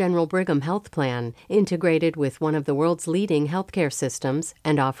Mass General Brigham Health Plan, integrated with one of the world's leading healthcare systems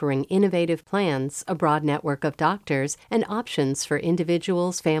and offering innovative plans, a broad network of doctors, and options for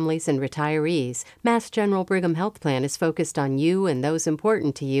individuals, families, and retirees. Mass General Brigham Health Plan is focused on you and those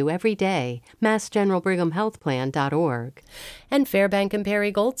important to you every day. MassGeneralBrighamHealthPlan.org. and Fairbank & Perry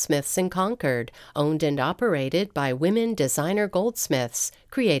Goldsmiths in Concord, owned and operated by women designer goldsmiths,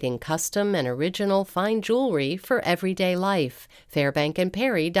 creating custom and original fine jewelry for everyday life.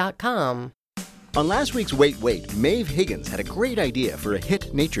 FairbankandPerry.com. On last week's Wait, Wait, Maeve Higgins had a great idea for a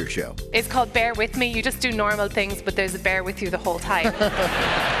hit nature show. It's called Bear With Me. You just do normal things, but there's a bear with you the whole time.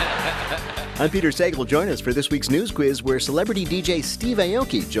 I'm Peter Sagal. Join us for this week's news quiz where celebrity DJ Steve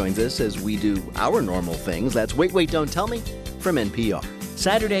Aoki joins us as we do our normal things. That's Wait, Wait, Don't Tell Me from NPR.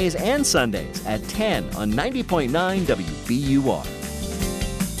 Saturdays and Sundays at 10 on 90.9 WBUR.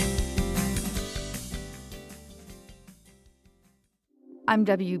 I'm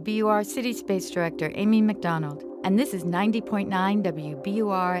WBUR City Space Director Amy McDonald, and this is 90.9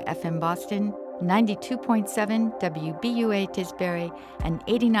 WBUR FM Boston, 92.7 WBUA Tisbury, and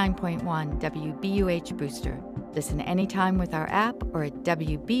 89.1 WBUH Brewster. Listen anytime with our app or at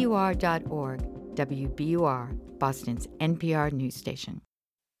WBUR.org. WBUR, Boston's NPR news station.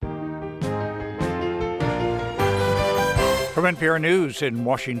 From NPR News in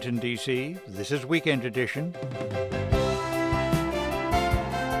Washington, D.C., this is Weekend Edition.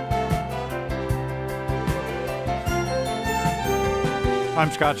 I'm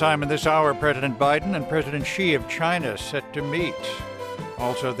Scott Simon. This hour, President Biden and President Xi of China set to meet.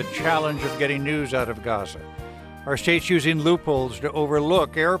 Also, the challenge of getting news out of Gaza. Are states using loopholes to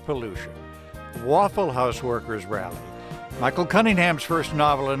overlook air pollution? Waffle House workers rally. Michael Cunningham's first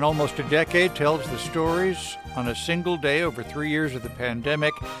novel in almost a decade tells the stories on a single day over 3 years of the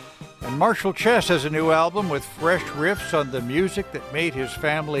pandemic. And Marshall Chess has a new album with fresh riffs on the music that made his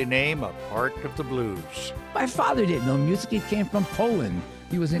family name a part of the blues. My father didn't know music. He came from Poland.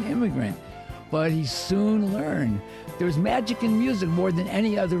 He was an immigrant. But he soon learned there's magic in music more than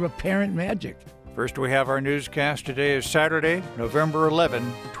any other apparent magic. First, we have our newscast. Today is Saturday, November 11,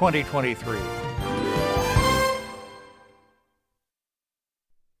 2023.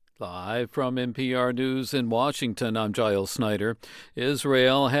 Live from NPR News in Washington, I'm Giles Snyder.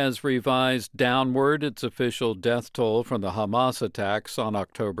 Israel has revised downward its official death toll from the Hamas attacks on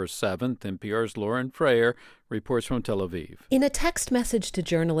October 7th. NPR's Lauren Freyer reports from Tel Aviv. In a text message to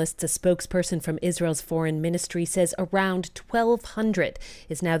journalists, a spokesperson from Israel's foreign ministry says around 1,200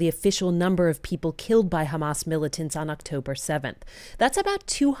 is now the official number of people killed by Hamas militants on October 7th. That's about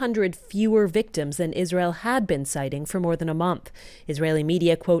 200 fewer victims than Israel had been citing for more than a month. Israeli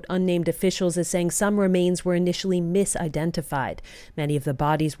media quote unnamed officials as saying some remains were initially misidentified. Many of the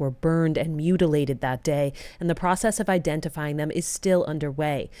bodies were burned and mutilated that day, and the process of identifying them is still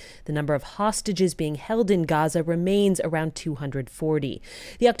underway. The number of hostages being held in Gaza remains around 240.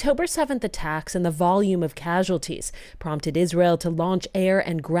 The October 7th attacks and the volume of casualties prompted Israel to launch air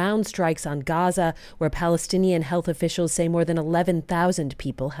and ground strikes on Gaza, where Palestinian health officials say more than 11,000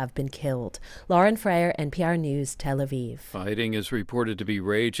 people have been killed. Lauren Freyer, NPR News, Tel Aviv. Fighting is reported to be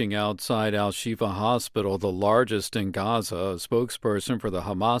raging outside Al-Shifa Hospital, the largest in Gaza. A spokesperson for the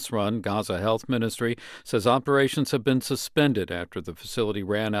Hamas-run Gaza Health Ministry says operations have been suspended after the facility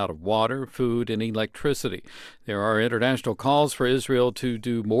ran out of water, food, and electricity. There are international calls for Israel to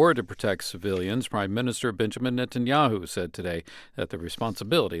do more to protect civilians. Prime Minister Benjamin Netanyahu said today that the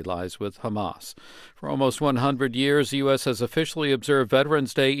responsibility lies with Hamas. For almost 100 years, the U.S. has officially observed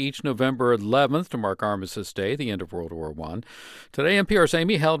Veterans Day each November 11th to mark Armistice Day, the end of World War I. Today, NPR's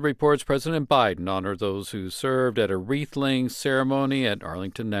Amy Held reports President Biden honored those who served at a wreath-laying ceremony at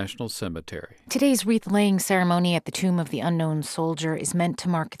Arlington National Cemetery. Today's wreath-laying ceremony at the Tomb of the Unknown Soldier is meant to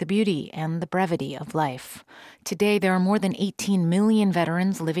mark the beauty and the brevity of life. Today, there are more than 18 million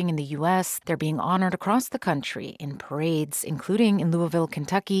veterans living in the U.S. They're being honored across the country in parades, including in Louisville,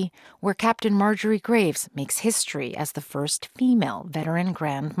 Kentucky, where Captain Marjorie Graves makes history as the first female veteran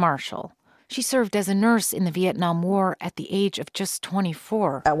Grand Marshal. She served as a nurse in the Vietnam War at the age of just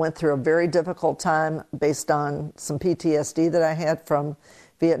 24. I went through a very difficult time based on some PTSD that I had from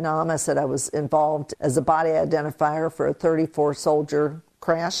Vietnam. I said I was involved as a body identifier for a 34-soldier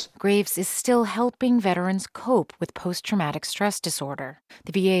crash. Graves is still helping veterans cope with post-traumatic stress disorder.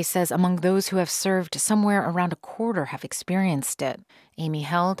 The VA says among those who have served, somewhere around a quarter have experienced it. Amy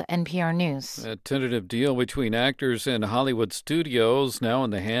Held, NPR News. A tentative deal between actors and Hollywood studios now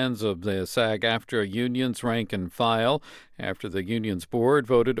in the hands of the SAG-AFTRA union's rank and file after the union's board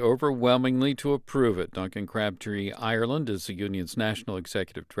voted overwhelmingly to approve it. Duncan Crabtree Ireland is the union's national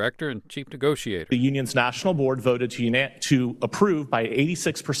executive director and chief negotiator. The union's national board voted to approve by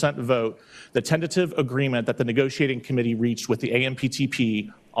 86% vote the tentative agreement that the negotiating committee reached with the AMPTP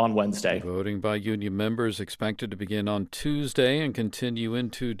on Wednesday. Voting by union members expected to begin on Tuesday and continue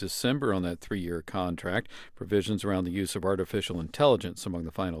into December on that 3-year contract. Provisions around the use of artificial intelligence among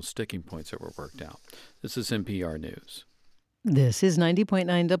the final sticking points that were worked out. This is NPR News. This is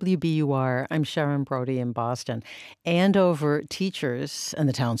 90.9 WBUR. I'm Sharon Brody in Boston. Andover teachers and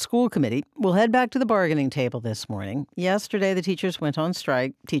the town school committee will head back to the bargaining table this morning. Yesterday, the teachers went on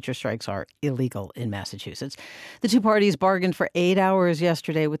strike. Teacher strikes are illegal in Massachusetts. The two parties bargained for 8 hours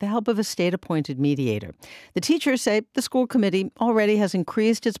yesterday with the help of a state-appointed mediator. The teachers say the school committee already has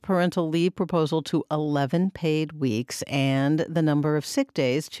increased its parental leave proposal to 11 paid weeks and the number of sick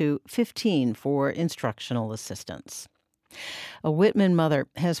days to 15 for instructional assistants. A Whitman mother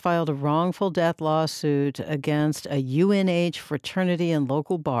has filed a wrongful death lawsuit against a UNH fraternity and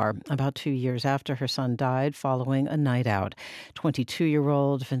local bar about 2 years after her son died following a night out.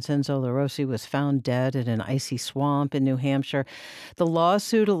 22-year-old Vincenzo LaRossi was found dead in an icy swamp in New Hampshire. The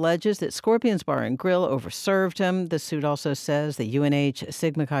lawsuit alleges that Scorpions Bar and Grill overserved him. The suit also says the UNH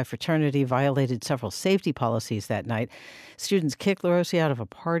Sigma Chi fraternity violated several safety policies that night. Students kicked LaRossi out of a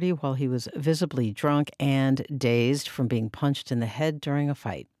party while he was visibly drunk and dazed from being punched in the head during a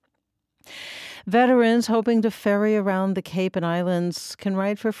fight. Veterans hoping to ferry around the Cape and Islands can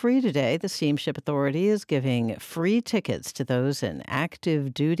ride for free today. The Steamship Authority is giving free tickets to those in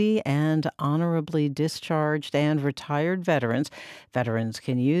active duty and honorably discharged and retired veterans. Veterans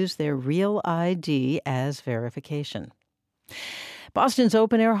can use their real ID as verification. Boston's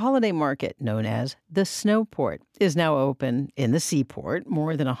open-air holiday market, known as the Snowport, is now open in the Seaport.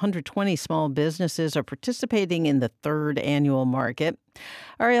 More than 120 small businesses are participating in the third annual market.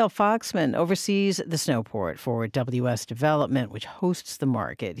 Ariel Foxman oversees the Snowport for WS Development, which hosts the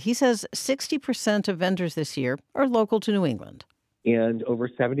market. He says 60% of vendors this year are local to New England. And over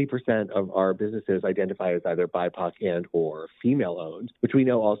 70% of our businesses identify as either BIPOC and or female-owned, which we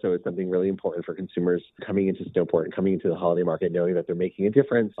know also is something really important for consumers coming into Snowport and coming into the holiday market, knowing that they're making a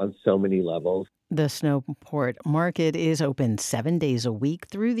difference on so many levels. The Snowport market is open 7 days a week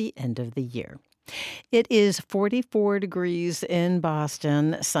through the end of the year. It is 44 degrees in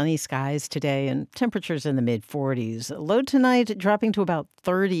Boston, sunny skies today, and temperatures in the mid-40s. Low tonight dropping to about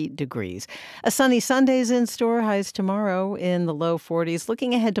 30 degrees. A sunny Sunday's in store, highs tomorrow in the low 40s.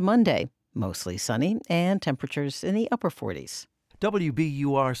 Looking ahead to Monday, mostly sunny and temperatures in the upper 40s.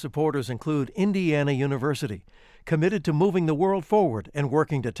 WBUR supporters include Indiana University, committed to moving the world forward and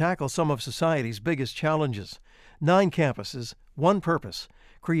working to tackle some of society's biggest challenges. 9 campuses, one purpose.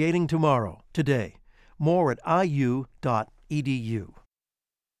 Creating tomorrow, today. More at iu.edu.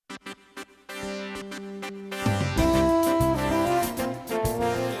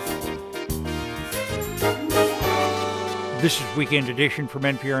 This is Weekend Edition from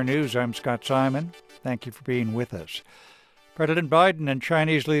NPR News. I'm Scott Simon. Thank you for being with us. President Biden and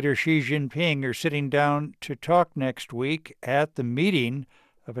Chinese leader Xi Jinping are sitting down to talk next week at the meeting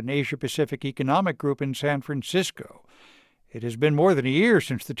of an Asia-Pacific Economic Group in San Francisco. It has been more than a year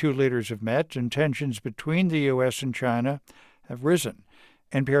since the two leaders have met, and tensions between the U.S. and China have risen.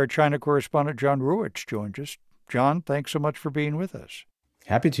 NPR China correspondent John Ruwitz joins us. John, thanks so much for being with us.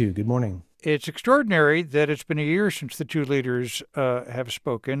 Happy to. Good morning. It's extraordinary that it's been a year since the two leaders have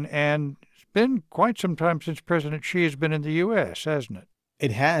spoken, and it's been quite some time since President Xi has been in the U.S., hasn't it?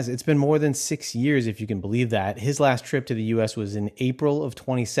 It has. It's been more than 6 years, if you can believe that. His last trip to the U.S. was in April of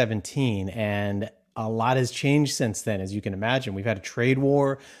 2017, and a lot has changed since then, as you can imagine. We've had a trade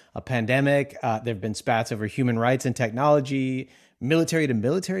war, a pandemic. There have been spats over human rights and technology.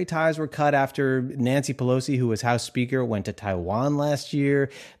 Military-to-military ties were cut after Nancy Pelosi, who was House Speaker, went to Taiwan last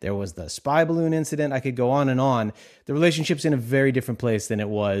year. There was the spy balloon incident. I could go on and on. The relationship's in a very different place than it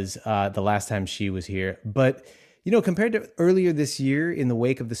was the last time she was here. But, you know, compared to earlier this year, in the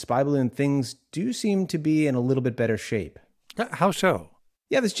wake of the spy balloon, things do seem to be in a little bit better shape. How so?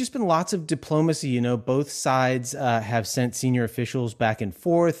 Yeah, there's just been lots of diplomacy. You know, both sides have sent senior officials back and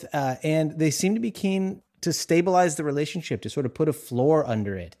forth, and they seem to be keen to stabilize the relationship, to sort of put a floor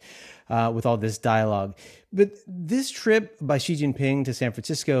under it with all this dialogue. But this trip by Xi Jinping to San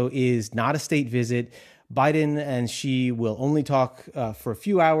Francisco is not a state visit. Biden and Xi will only talk for a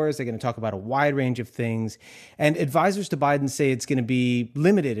few hours. They're going to talk about a wide range of things. And advisors to Biden say it's going to be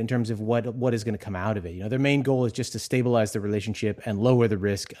limited in terms of what is going to come out of it. You know, their main goal is just to stabilize the relationship and lower the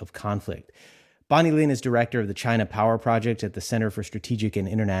risk of conflict. Bonnie Lin is director of the China Power Project at the Center for Strategic and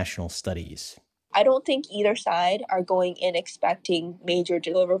International Studies. I don't think either side are going in expecting major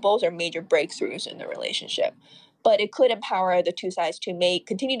deliverables or major breakthroughs in the relationship. But it could empower the two sides to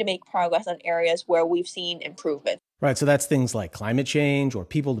continue to make progress on areas where we've seen improvement. Right. So that's things like climate change or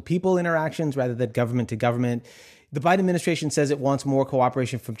people-to-people interactions rather than government-to-government. The Biden administration says it wants more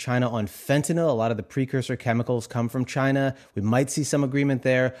cooperation from China on fentanyl. A lot of the precursor chemicals come from China. We might see some agreement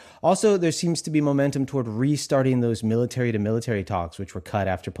there. Also, there seems to be momentum toward restarting those military-to-military talks, which were cut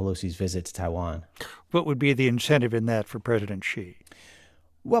after Pelosi's visit to Taiwan. What would be the incentive in that for President Xi?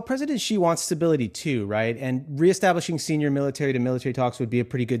 Well, President Xi wants stability too, right? And reestablishing senior military-to-military talks would be a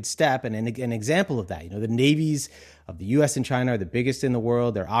pretty good step and an example of that. The navies of the U.S. and China are the biggest in the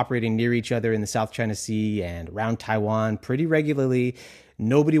world. They're operating near each other in the South China Sea and around Taiwan pretty regularly.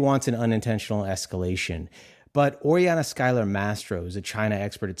 Nobody wants an unintentional escalation. But Oriana Schuyler Mastro, who's a China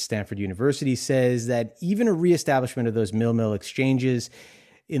expert at Stanford University, says that even a reestablishment of those mil-mil exchanges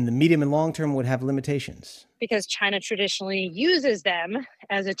in the medium and long term would have limitations. Because China traditionally uses them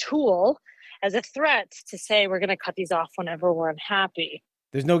as a tool, as a threat to say we're going to cut these off whenever we're unhappy.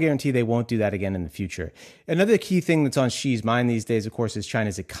 There's no guarantee they won't do that again in the future. Another key thing that's on Xi's mind these days, of course, is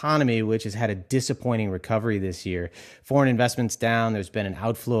China's economy, which has had a disappointing recovery this year. Foreign investment's down. There's been an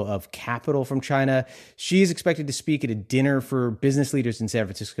outflow of capital from China. Xi is expected to speak at a dinner for business leaders in San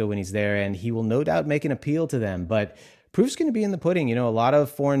Francisco when he's there, and he will no doubt make an appeal to them. But proof's going to be in the pudding. A lot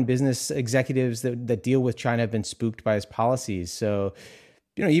of foreign business executives that deal with China have been spooked by his policies. So,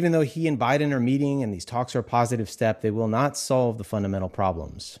 even though he and Biden are meeting and these talks are a positive step, they will not solve the fundamental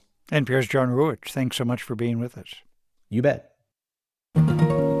problems. NPR's John Ruwitch, thanks so much for being with us. You bet.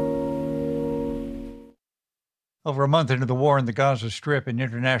 Over a month into the war in the Gaza Strip, and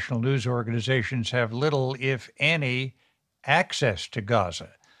international news organizations have little, if any, access to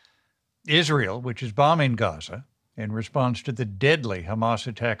Gaza. Israel, which is bombing Gaza in response to the deadly Hamas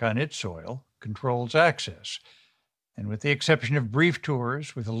attack on its soil, controls access. And with the exception of brief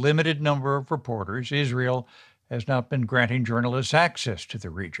tours with a limited number of reporters, Israel has not been granting journalists access to the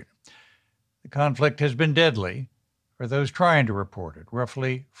region. The conflict has been deadly for those trying to report it.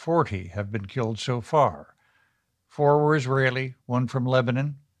 Roughly 40 have been killed so far. 4 were Israeli, 1 from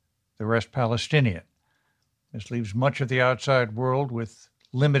Lebanon, the rest Palestinian. This leaves much of the outside world with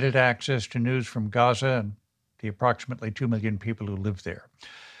limited access to news from Gaza and the approximately 2 million people who live there.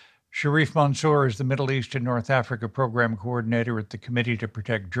 Sharif Mansour is the Middle East and North Africa Program Coordinator at the Committee to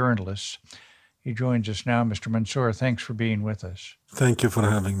Protect Journalists. He joins us now. Mr. Mansour, thanks for being with us. Thank you for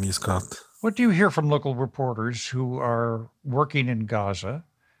having me, Scott. What do you hear from local reporters who are working in Gaza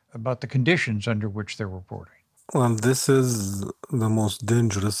about the conditions under which they're reporting? Well, this is the most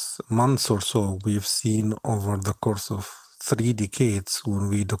dangerous months or so we've seen over the course of 3 decades when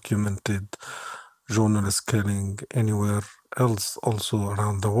we documented journalists killing anywhere else also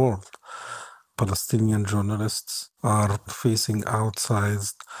around the world. Palestinian journalists are facing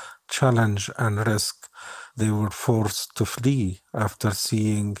outsized challenge and risk. They were forced to flee after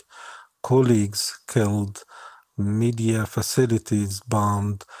seeing colleagues killed, media facilities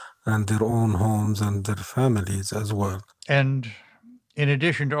bombed, and their own homes and their families as well. And in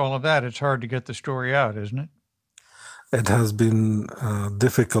addition to all of that, it's hard to get the story out, isn't it? It has been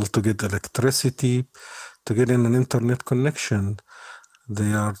difficult to get electricity, to get in an internet connection.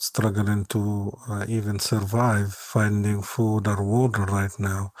 They are struggling to even survive, finding food or water right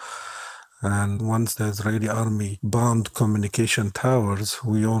now. And once the Israeli army bombed communication towers,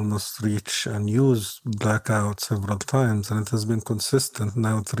 we almost reached and used blackout several times. And it has been consistent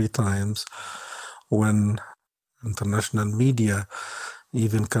now 3 times when international media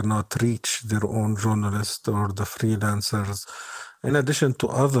even cannot reach their own journalists or the freelancers, in addition to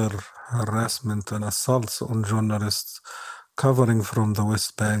other harassment and assaults on journalists covering from the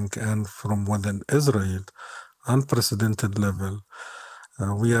West Bank and from within Israel, unprecedented level.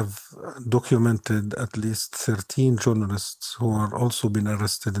 We have documented at least 13 journalists who are also been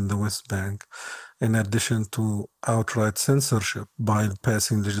arrested in the West Bank, in addition to outright censorship by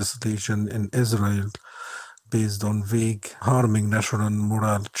passing legislation in Israel based on vague, harming national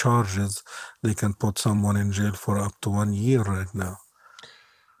morale charges. They can put someone in jail for up to 1 year right now.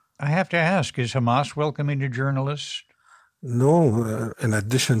 I have to ask, is Hamas welcoming a journalist? No, in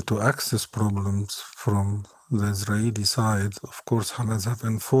addition to access problems from the Israeli side, of course, Hamas have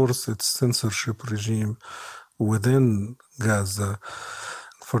enforced its censorship regime within Gaza.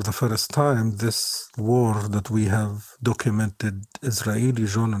 For the first time, this war that we have documented Israeli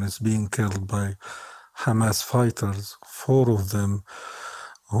journalists being killed by Hamas fighters, 4 of them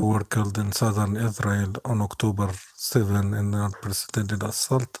who were killed in southern Israel on October 7 in an unprecedented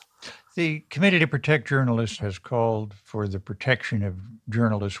assault. The Committee to Protect Journalists has called for the protection of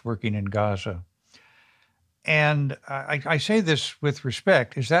journalists working in Gaza. And I say this with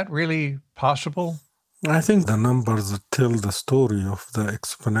respect. Is that really possible? I think the numbers tell the story of the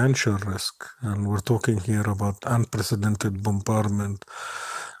exponential risk. And we're talking here about unprecedented bombardment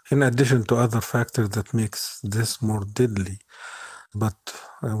in addition to other factors that makes this more deadly. But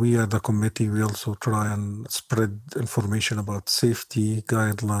we at the committee, we also try and spread information about safety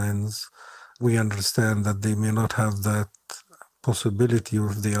guidelines. We understand that they may not have that possibility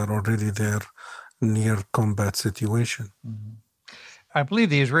if they are already there near combat situation. Mm-hmm. I believe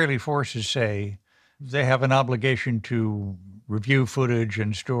the Israeli forces say they have an obligation to review footage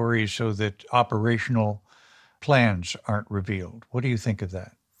and stories so that operational plans aren't revealed. What do you think of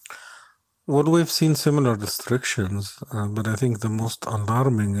that? Well, we've seen similar restrictions, but I think the most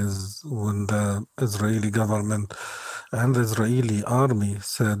alarming is when the Israeli government and the Israeli army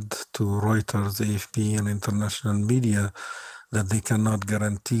said to Reuters, AFP, and international media that they cannot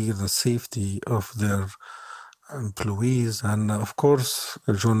guarantee the safety of their employees. And of course,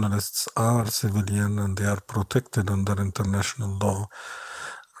 journalists are civilian and they are protected under international law.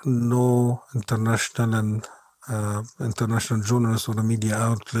 No international journalist or a media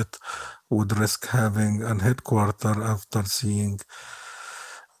outlet would risk having a headquarter after seeing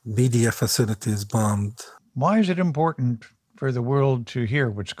media facilities bombed. Why is it important for the world to hear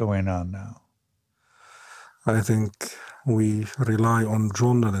what's going on now? I think we rely on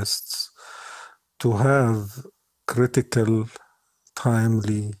journalists to have critical,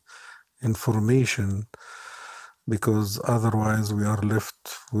 timely information, because otherwise we are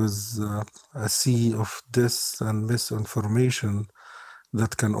left with a sea of dis and misinformation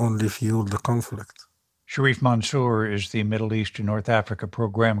that can only fuel the conflict. Sharif Mansour is the Middle East and North Africa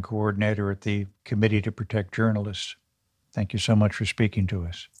Program Coordinator at the Committee to Protect Journalists. Thank you so much for speaking to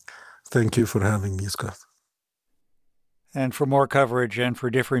us. Thank you for having me, Scott. And for more coverage and for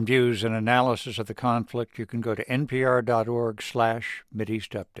differing views and analysis of the conflict, you can go to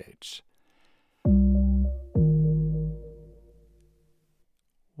npr.org/MideastUpdates.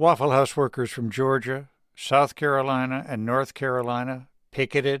 Waffle House workers from Georgia, South Carolina, and North Carolina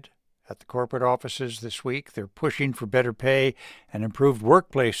picketed at the corporate offices this week. They're pushing for better pay and improved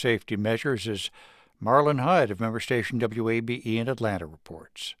workplace safety measures, as Marlon Hyde of member station WABE in Atlanta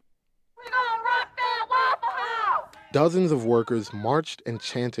reports. Dozens of workers marched and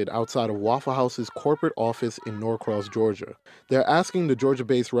chanted outside of Waffle House's corporate office in Norcross, Georgia. They're asking the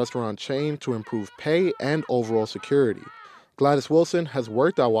Georgia-based restaurant chain to improve pay and overall security. Gladys Wilson has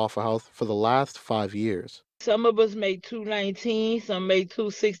worked at Waffle House for the last 5 years. Some of us make $2.19, some make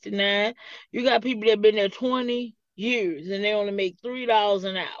 $2.69. You got people that have been there 20 years and they only make $3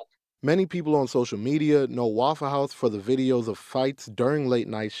 an hour. Many people on social media know Waffle House for the videos of fights during late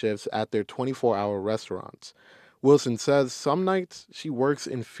night shifts at their 24-hour restaurants. Wilson says some nights she works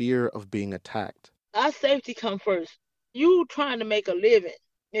in fear of being attacked. Our safety comes first. You trying to make a living,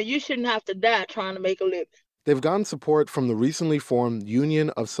 and you shouldn't have to die trying to make a living. They've gotten support from the recently formed Union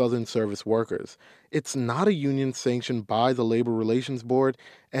of Southern Service Workers. It's not a union sanctioned by the Labor Relations Board,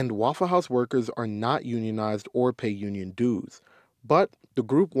 and Waffle House workers are not unionized or pay union dues. But the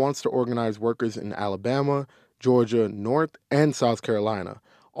group wants to organize workers in Alabama, Georgia, North, and South Carolina,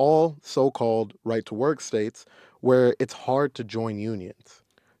 all so-called right-to-work states where it's hard to join unions.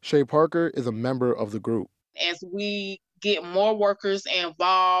 Shay Parker is a member of the group. As we get more workers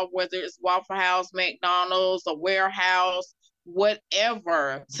involved, whether it's Waffle House, McDonald's, a warehouse,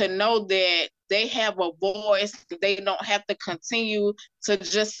 whatever, to know that they have a voice, they don't have to continue to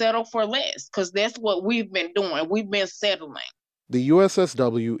just settle for less, because that's what we've been doing. We've been settling. The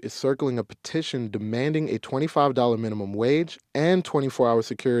USSW is circling a petition demanding a $25 minimum wage and 24-hour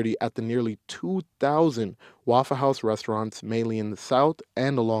security at the nearly 2,000 Waffle House restaurants, mainly in the South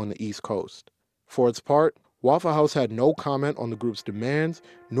and along the East Coast. For its part, Waffle House had no comment on the group's demands,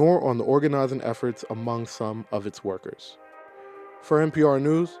 nor on the organizing efforts among some of its workers. For NPR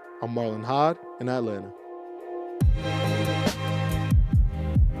News, I'm Marlon Hyde in Atlanta.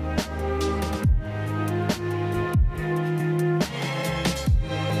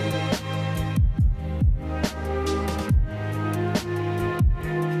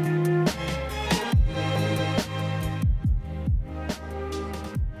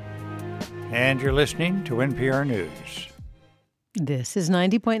 And you're listening to NPR News. This is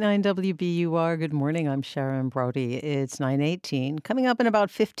 90.9 WBUR. Good morning. I'm Sharon Brody. It's 9:18. Coming up in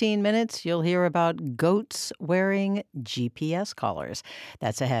about 15 minutes, you'll hear about goats wearing GPS collars.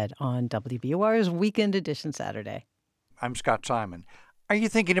 That's ahead on WBUR's Weekend Edition Saturday. I'm Scott Simon. Are you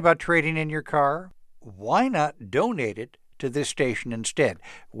thinking about trading in your car? Why not donate it to this station instead?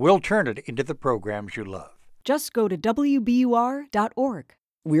 We'll turn it into the programs you love. Just go to WBUR.org.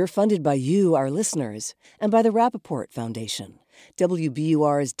 We're funded by you, our listeners, and by the Rappaport Foundation.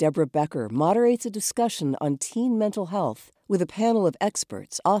 WBUR's Deborah Becker moderates a discussion on teen mental health with a panel of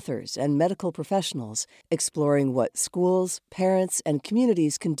experts, authors, and medical professionals exploring what schools, parents, and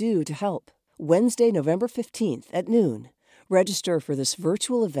communities can do to help. Wednesday, November 15th at noon. Register for this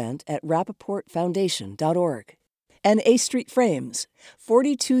virtual event at rappaportfoundation.org. And A Street Frames,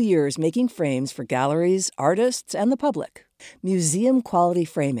 42 years making frames for galleries, artists, and the public. Museum-quality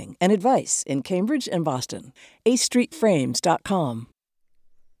framing and advice in Cambridge and Boston. astreetframes.com.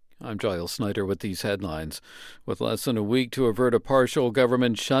 I'm Giles Snyder with these headlines. With less than a week to avert a partial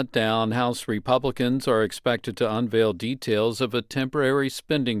government shutdown, House Republicans are expected to unveil details of a temporary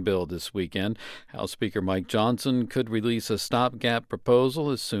spending bill this weekend. House Speaker Mike Johnson could release a stopgap proposal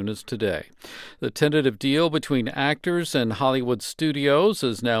as soon as today. The tentative deal between actors and Hollywood studios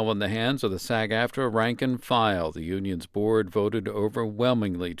is now in the hands of the SAG-AFTRA rank and file. The union's board voted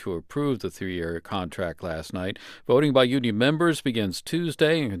overwhelmingly to approve the 3-year contract last night. Voting by union members begins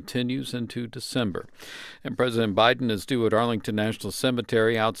Tuesday and continues into December. And President Biden is due at Arlington National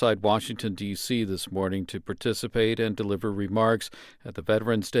Cemetery outside Washington, D.C. this morning to participate and deliver remarks at the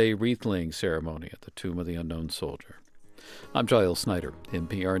Veterans Day wreath-laying ceremony at the Tomb of the Unknown Soldier. I'm Giles Snyder,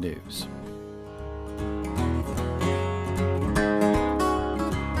 NPR News.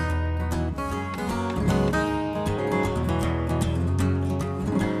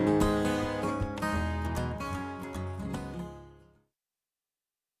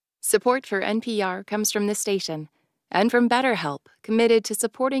 Support for NPR comes from this station and from BetterHelp, committed to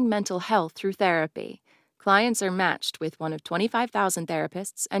supporting mental health through therapy. Clients are matched with one of 25,000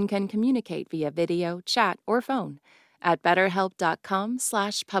 therapists and can communicate via video, chat, or phone at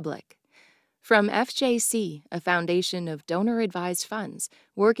betterhelp.com/public. From FJC, a foundation of donor-advised funds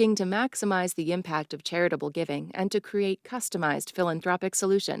working to maximize the impact of charitable giving and to create customized philanthropic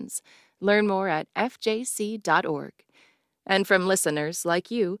solutions. Learn more at fjc.org. And from listeners like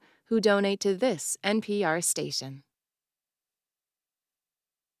you who donate to this NPR station.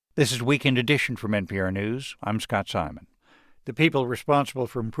 This is Weekend Edition from NPR News. I'm Scott Simon. The people responsible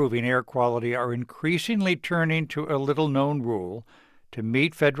for improving air quality are increasingly turning to a little-known rule to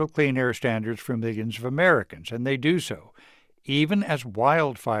meet federal clean air standards for millions of Americans, and they do so, even as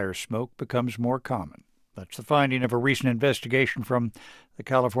wildfire smoke becomes more common. That's the finding of a recent investigation from the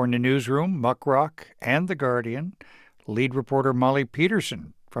California newsroom, Muck Rock, and The Guardian. Lead reporter Molly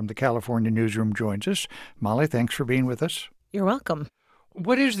Peterson from the California newsroom joins us. Molly, thanks for being with us. You're welcome.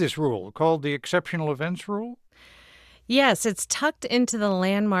 What is this rule called the Exceptional Events Rule? Yes, it's tucked into the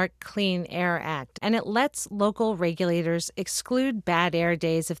landmark Clean Air Act, and it lets local regulators exclude bad air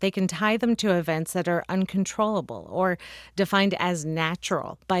days if they can tie them to events that are uncontrollable or defined as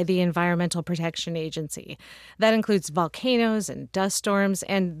natural by the Environmental Protection Agency. That includes volcanoes and dust storms,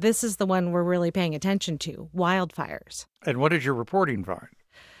 and this is the one we're really paying attention to, wildfires. And what did your reporting find?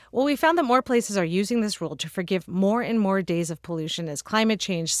 Well, we found that more places are using this rule to forgive more and more days of pollution as climate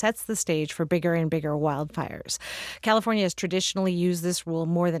change sets the stage for bigger and bigger wildfires. California has traditionally used this rule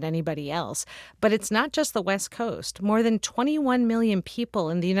more than anybody else, but it's not just the West Coast. More than 21 million people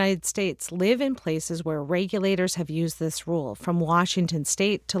in the United States live in places where regulators have used this rule, from Washington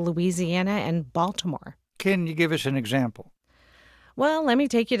State to Louisiana and Baltimore. Can you give us an example? Well, let me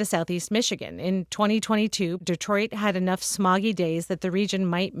take you to Southeast Michigan. In 2022, Detroit had enough smoggy days that the region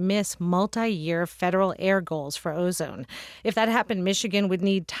might miss multi-year federal air goals for ozone. If that happened, Michigan would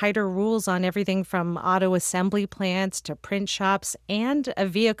need tighter rules on everything from auto assembly plants to print shops and a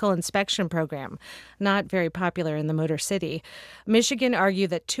vehicle inspection program. Not very popular in the Motor City. Michigan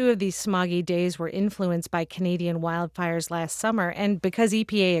argued that 2 of these smoggy days were influenced by Canadian wildfires last summer, and because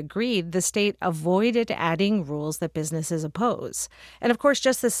EPA agreed, the state avoided adding rules that businesses oppose. And of course,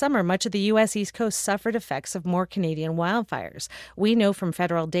 just this summer, much of the U.S. East Coast suffered effects of more Canadian wildfires. We know from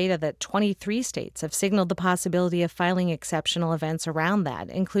federal data that 23 states have signaled the possibility of filing exceptional events around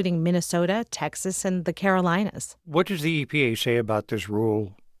that, including Minnesota, Texas, and the Carolinas. What does the EPA say about this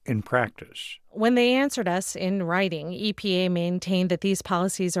rule in practice? When they answered us in writing, EPA maintained that these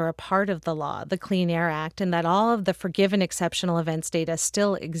policies are a part of the law, the Clean Air Act, and that all of the forgiven exceptional events data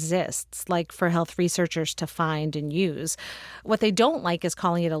still exists, like for health researchers to find and use. What they don't like is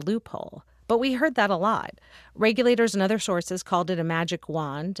calling it a loophole. But we heard that a lot. Regulators and other sources called it a magic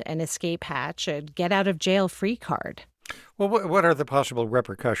wand, an escape hatch, a get-out-of-jail-free card. Well, what are the possible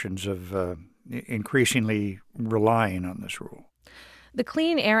repercussions of increasingly relying on this rule? The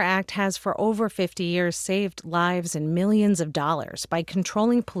Clean Air Act has for over 50 years saved lives and millions of dollars by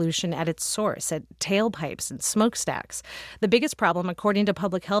controlling pollution at its source, at tailpipes and smokestacks. The biggest problem, according to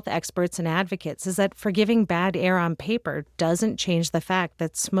public health experts and advocates, is that forgiving bad air on paper doesn't change the fact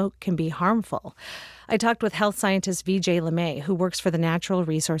that smoke can be harmful. I talked with health scientist Vijay LeMay, who works for the Natural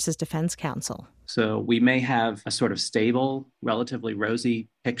Resources Defense Council. So we may have a sort of stable, relatively rosy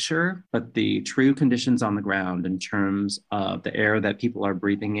picture, but the true conditions on the ground in terms of the air that people are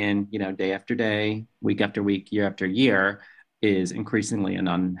breathing in, day after day, week after week, year after year, is increasingly an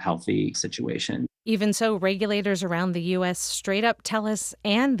unhealthy situation. Even so, regulators around the U.S. straight up tell us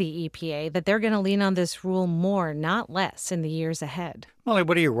and the EPA that they're going to lean on this rule more, not less, in the years ahead. Molly,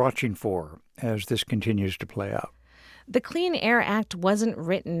 what are you watching for as this continues to play out? The Clean Air Act wasn't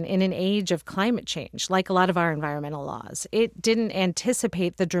written in an age of climate change, like a lot of our environmental laws. It didn't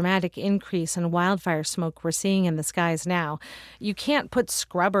anticipate the dramatic increase in wildfire smoke we're seeing in the skies now. You can't put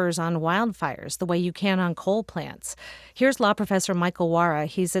scrubbers on wildfires the way you can on coal plants. Here's law professor Michael Wara.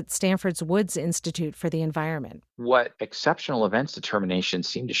 He's at Stanford's Woods Institute for the Environment. What exceptional events determinations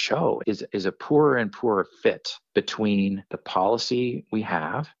seem to show is a poorer and poorer fit between the policy we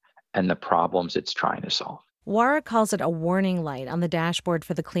have and the problems it's trying to solve. Wara calls it a warning light on the dashboard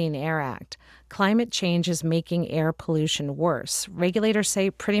for the Clean Air Act. Climate change is making air pollution worse. Regulators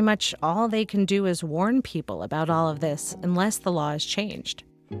say pretty much all they can do is warn people about all of this unless the law is changed.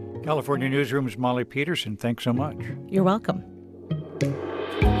 California Newsroom's Molly Peterson, thanks so much. You're welcome.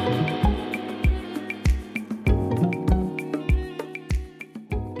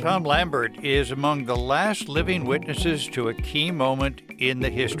 Tom Lambert is among the last living witnesses to a key moment in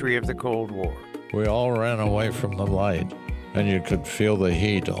the history of the Cold War. We all ran away from the light, and you could feel the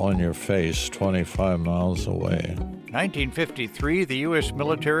heat on your face 25 miles away. 1953, the U.S.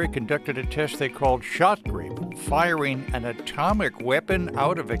 military conducted a test they called shot grape, firing an atomic weapon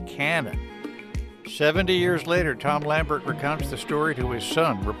out of a cannon. 70 years later, Tom Lambert recounts the story to his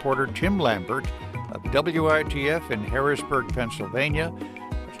son, reporter Tim Lambert of WITF in Harrisburg, Pennsylvania.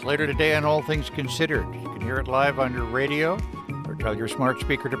 It's later today on All Things Considered. You can hear it live on your radio, or tell your smart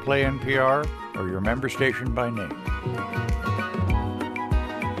speaker to play NPR, or your member station by name.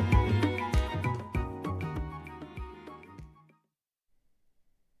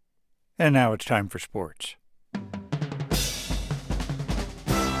 And now it's time for sports.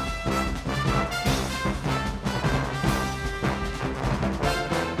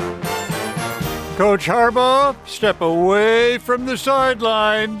 Coach Harbaugh, step away from the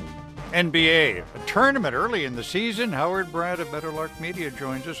sideline. NBA, a tournament early in the season. Howard Brad of Better Lark Media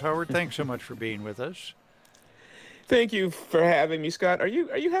joins us. Howard, thanks so much for being with us. Thank you for having me, Scott. Are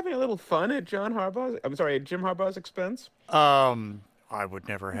you having a little fun at Jim Harbaugh's expense? I would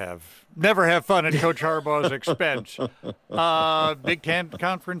never have fun at Coach Harbaugh's expense. Big Ten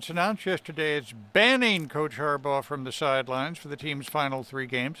Conference announced yesterday it's banning Coach Harbaugh from the sidelines for the team's final 3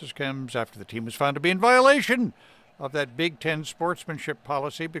 games. This comes after the team was found to be in violation of that Big Ten sportsmanship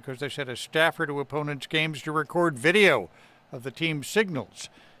policy because they sent a staffer to opponents' games to record video of the team's signals.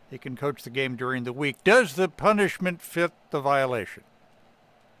 He can coach the game during the week. Does the punishment fit the violation?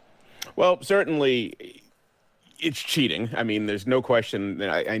 Well, certainly it's cheating. I mean, there's no question.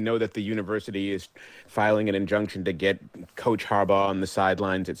 I know that the university is filing an injunction to get Coach Harbaugh on the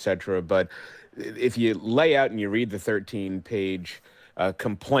sidelines, et cetera. But if you lay out and you read the 13-page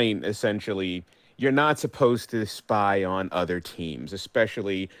complaint, essentially, you're not supposed to spy on other teams,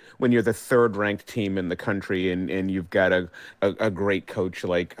 especially when you're the 3rd-ranked team in the country and you've got a great coach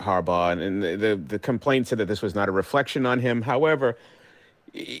like Harbaugh. And the complaint said that this was not a reflection on him. However,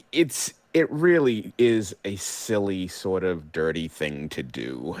 it really is a silly sort of dirty thing to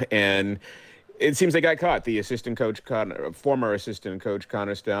do. And it seems they got caught. The former assistant coach,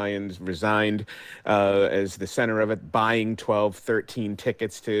 Connor Stallions, resigned as the center of it, buying 12, 13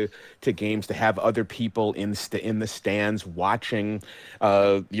 tickets to games to have other people in the stands watching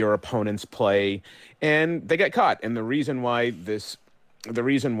your opponents play. And they got caught. And the reason why this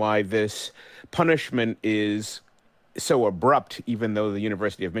punishment is so abrupt, even though the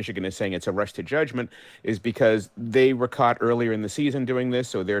University of Michigan is saying it's a rush to judgment, is because they were caught earlier in the season doing this.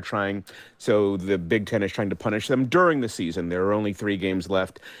 So the Big Ten is trying to punish them during the season. There are only 3 games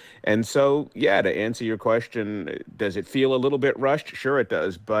left. And so, yeah, to answer your question, does it feel a little bit rushed? Sure it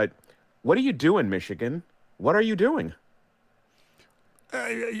does. But what are you doing, Michigan? What are you doing?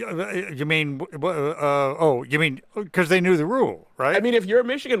 You mean because they knew the rule, right? I mean, if you're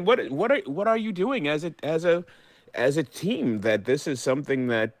Michigan, what are you doing as a team that this is something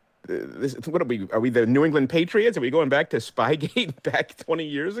that what are we the New England Patriots? Are we going back to Spygate back 20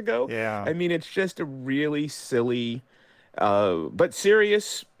 years ago? Yeah. I mean, it's just a really silly But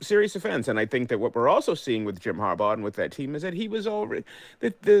serious offense. And I think that what we're also seeing with Jim Harbaugh and with that team is that he was already,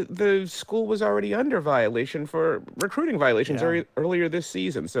 the school was already under violation for recruiting violations earlier this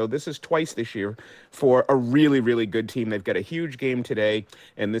season. So this is twice this year for a really, really good team. They've got a huge game today.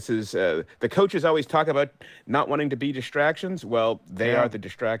 And this is, the coaches always talk about not wanting to be distractions. Well, they are the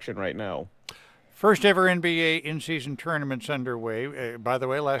distraction right now. First ever NBA in-season tournaments underway. By the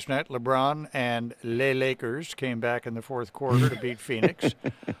way, last night LeBron and Les Lakers came back in the fourth quarter to beat Phoenix.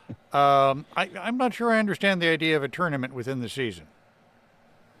 I'm not sure I understand the idea of a tournament within the season.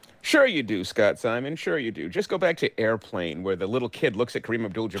 Sure you do, Scott Simon. Sure you do. Just go back to Airplane, where the little kid looks at Kareem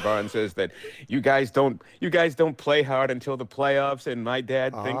Abdul-Jabbar and says that you guys don't play hard until the playoffs, and my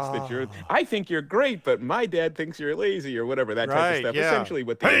dad thinks that I think you're great, but my dad thinks you're lazy, or whatever, that type of stuff. Yeah. Essentially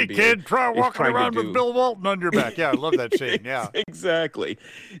what the Hey, NBA kid, try walking around to with Bill Walton on your back. Yeah, I love that scene. Yeah. Exactly.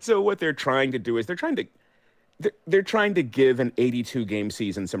 So what they're trying to do is they're trying to give an 82-game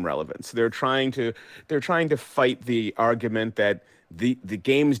season some relevance. They're trying to fight the argument that the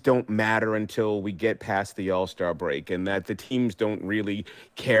games don't matter until we get past the All-Star break, and that the teams don't really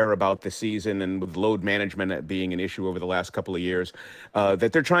care about the season, and with load management being an issue over the last couple of years,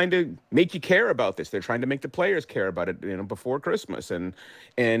 that they're trying to make you care about this. They're trying to make the players care about it, before Christmas, and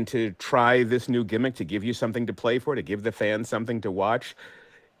to try this new gimmick to give you something to play for, to give the fans something to watch.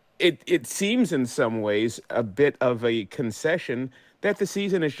 It seems in some ways a bit of a concession that the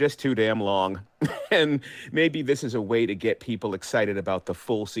season is just too damn long. And maybe this is a way to get people excited about the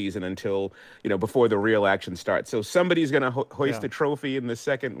full season until, before the real action starts. So somebody's going to hoist the trophy in the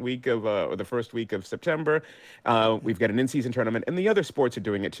second week of, or the first week of September. We've got an in-season tournament, and the other sports are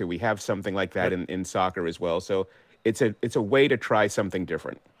doing it too. We have something like that in soccer as well. So it's a way to try something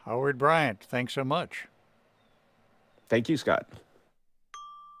different. Howard Bryant, thanks so much. Thank you, Scott.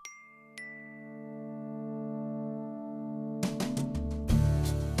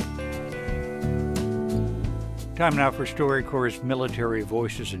 Time now for StoryCorps' Military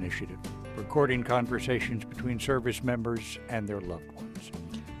Voices Initiative, recording conversations between service members and their loved ones.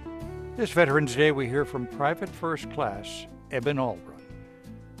 This Veterans Day, we hear from Private First Class Eben Alrun.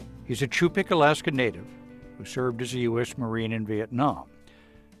 He's a Chupik, Alaska native who served as a U.S. Marine in Vietnam.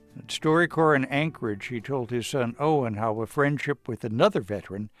 At StoryCorps in Anchorage, he told his son Owen how a friendship with another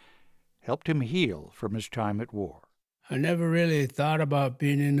veteran helped him heal from his time at war. I never really thought about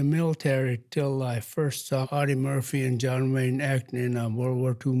being in the military till I first saw Audie Murphy and John Wayne acting in a World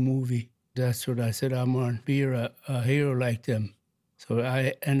War II movie. That's what I said, I'm going to be a hero like them. So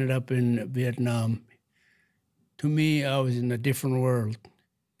I ended up in Vietnam. To me, I was in a different world,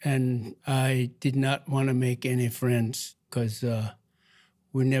 and I did not want to make any friends because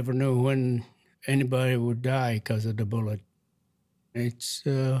we never knew when anybody would die because of the bullet. It's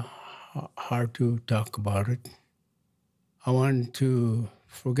hard to talk about it. I wanted to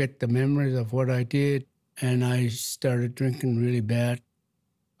forget the memories of what I did, and I started drinking really bad.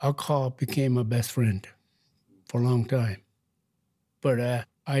 Alcohol became my best friend for a long time. But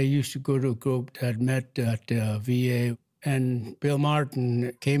I used to go to a group that met at VA, and Bill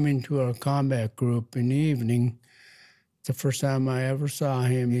Martin came into our combat group in the evening. The first time I ever saw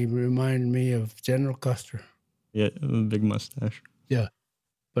him, he reminded me of General Custer. Yeah, a big mustache. Yeah,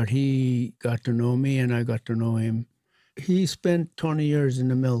 but he got to know me, and I got to know him. He spent 20 years in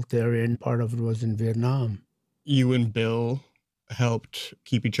the military, and part of it was in Vietnam. You and Bill helped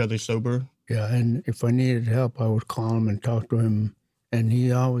keep each other sober? Yeah, and if I needed help, I would call him and talk to him, and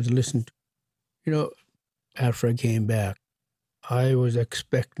he always listened. After I came back, I was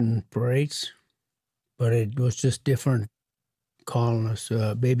expecting parades, but it was just different, calling us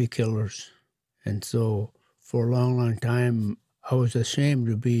baby killers. And so for a long, long time, I was ashamed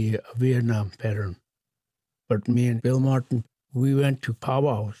to be a Vietnam veteran. But me and Bill Martin, we went to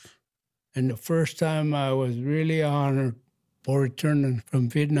powwows. And the first time I was really honored for returning from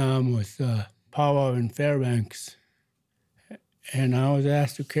Vietnam was a powwow in Fairbanks. And I was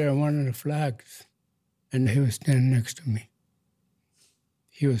asked to carry one of the flags. And he was standing next to me.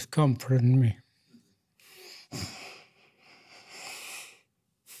 He was comforting me.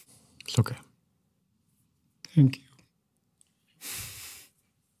 It's okay. Thank you.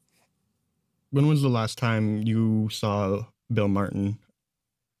 When was the last time you saw Bill Martin?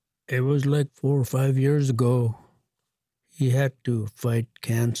 It was like 4 or 5 years ago. He had to fight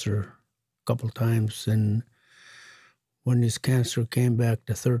cancer a couple times, and when his cancer came back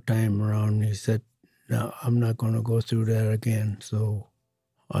the third time around, he said, "No, I'm not going to go through that again." So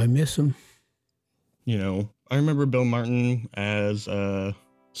I miss him. I remember Bill Martin as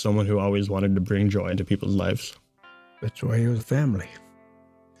someone who always wanted to bring joy into people's lives. That's why he was family.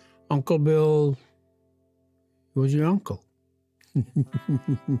 Uncle Bill, He was your uncle.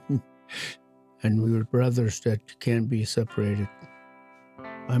 And we were brothers that can't be separated.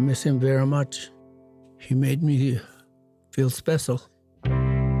 I miss him very much. He made me feel special.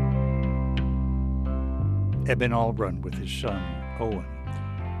 Eben Allrun with his son, Owen.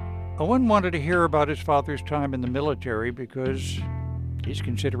 Owen wanted to hear about his father's time in the military because he's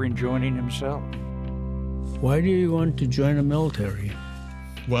considering joining himself. Why do you want to join the military?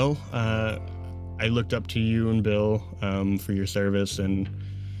 Well, I looked up to you and Bill for your service, and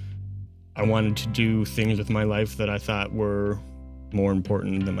I wanted to do things with my life that I thought were more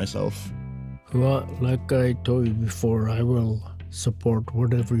important than myself. Well, like I told you before, I will support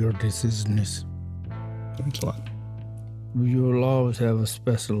whatever your decision is. Thanks a lot. You will always have a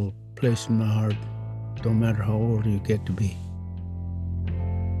special place in my heart, no matter how old you get to be.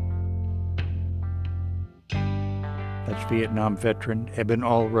 That's Vietnam veteran Eben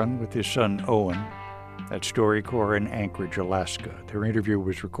Allrun with his son Owen at StoryCorps in Anchorage, Alaska. Their interview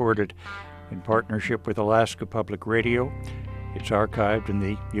was recorded in partnership with Alaska Public Radio. It's archived in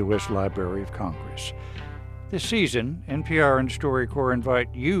the U.S. Library of Congress. This season, NPR and StoryCorps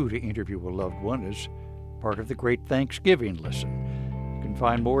invite you to interview a loved one as part of the Great Thanksgiving Listen. You can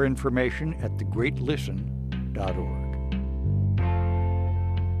find more information at thegreatlisten.org.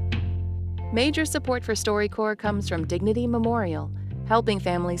 Major support for StoryCorps comes from Dignity Memorial, helping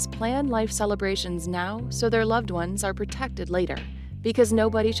families plan life celebrations now so their loved ones are protected later, because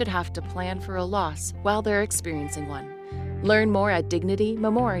nobody should have to plan for a loss while they're experiencing one. Learn more at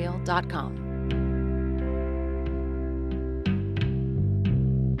dignitymemorial.com.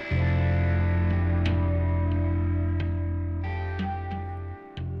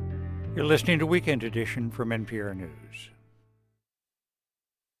 You're listening to Weekend Edition from NPR News.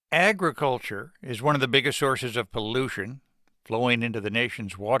 Agriculture is one of the biggest sources of pollution flowing into the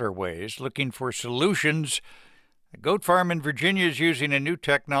nation's waterways. Looking for solutions, a goat farm in Virginia is using a new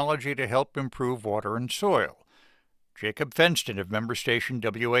technology to help improve water and soil. Jacob Fenston of member station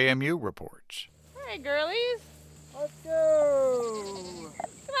WAMU reports. All right, girlies. Let's go.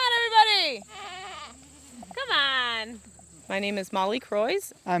 Come on, everybody. Come on. My name is Molly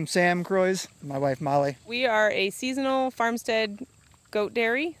Croys. I'm Sam Croys, my wife Molly. We are a seasonal farmstead goat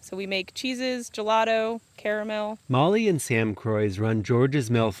dairy, so we make cheeses, gelato, caramel. Molly and Sam Croys run George's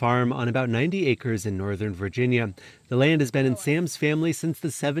Mill Farm on about 90 acres in northern Virginia. The land has been in Sam's family since the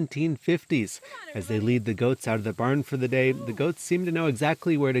 1750s. As they lead the goats out of the barn for the day, the goats seem to know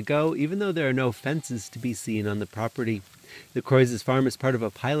exactly where to go, even though there are no fences to be seen on the property. The Croys' farm is part of a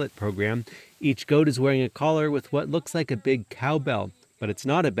pilot program. Each goat is wearing a collar with what looks like a big cowbell. But it's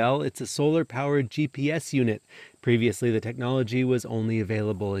not a bell, it's a solar-powered GPS unit. Previously, the technology was only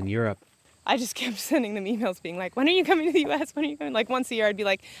available in Europe. I just kept sending them emails being like, when are you coming to the U.S.? When are you coming? Like once a year, I'd be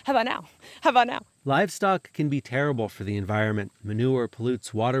like, how about now? How about now? Livestock can be terrible for the environment. Manure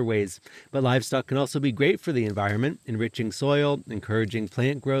pollutes waterways. But livestock can also be great for the environment, enriching soil, encouraging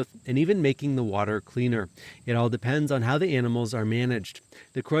plant growth, and even making the water cleaner. It all depends on how the animals are managed.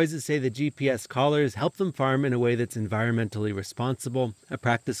 The Croyses say the GPS collars help them farm in a way that's environmentally responsible, a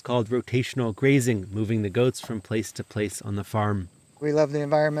practice called rotational grazing, moving the goats from place to place on the farm. We love the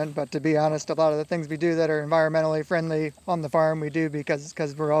environment, but to be honest, a lot of the things we do that are environmentally friendly on the farm, we do because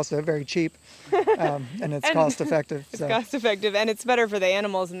we're also very cheap and it's cost effective. It's cost effective, and it's better for the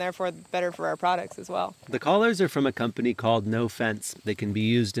animals and therefore better for our products as well. The collars are from a company called No Fence. They can be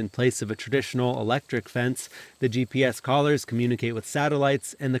used in place of a traditional electric fence. The GPS collars communicate with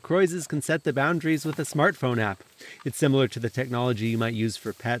satellites, and the Croyses can set the boundaries with a smartphone app. It's similar to the technology you might use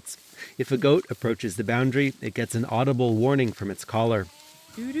for pets. If a goat approaches the boundary, it gets an audible warning from its collar.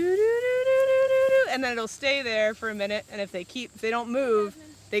 And then it'll stay there for a minute, and if they don't move,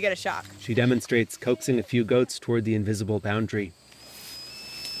 they get a shock. She demonstrates coaxing a few goats toward the invisible boundary.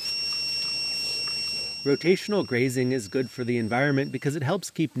 Rotational grazing is good for the environment because it helps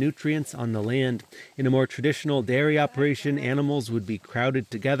keep nutrients on the land. In a more traditional dairy operation, animals would be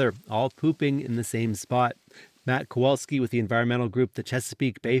crowded together, all pooping in the same spot. Matt Kowalski with the environmental group the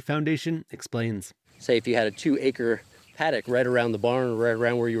Chesapeake Bay Foundation explains. Say if you had a 2-acre paddock right around the barn, right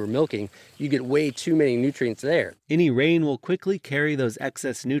around where you were milking, you get way too many nutrients there. Any rain will quickly carry those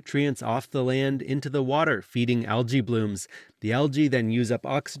excess nutrients off the land into the water, feeding algae blooms. The algae then use up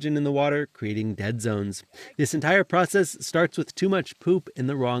oxygen in the water, creating dead zones. This entire process starts with too much poop in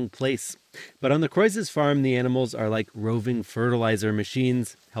the wrong place. But on the Croyses farm, the animals are like roving fertilizer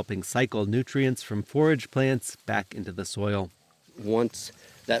machines, helping cycle nutrients from forage plants back into the soil. Once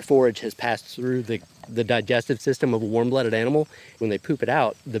that forage has passed through the digestive system of a warm-blooded animal, when they poop it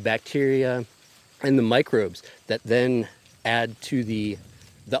out, the bacteria and the microbes that then add to the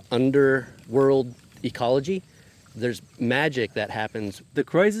underworld ecology There's magic that happens. The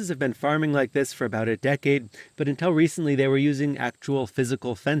Croises have been farming like this for about a decade, but until recently they were using actual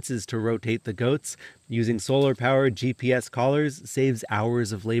physical fences to rotate the goats. Using solar-powered GPS collars saves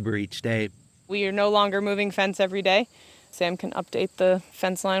hours of labor each day. We are no longer moving fence every day. Sam can update the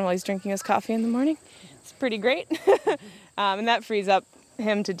fence line while he's drinking his coffee in the morning. It's pretty great. And that frees up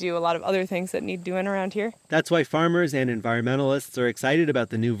him to do a lot of other things that need doing around here. That's why farmers and environmentalists are excited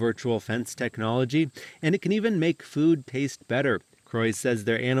about the new virtual fence technology, and it can even make food taste better. Croix says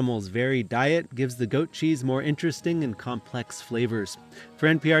their animals' varied diet gives the goat cheese more interesting and complex flavors. For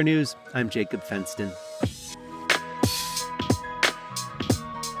NPR News, I'm Jacob Fenston.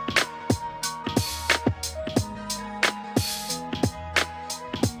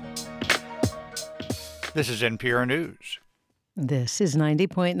 This is NPR News. This is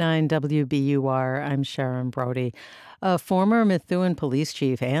 90.9 WBUR. I'm Sharon Brody. A former Methuen police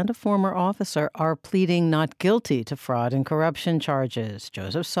chief and a former officer are pleading not guilty to fraud and corruption charges.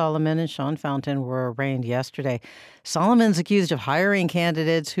 Joseph Solomon and Sean Fountain were arraigned yesterday. Solomon's accused of hiring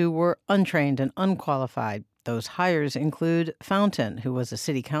candidates who were untrained and unqualified. Those hires include Fountain, who was a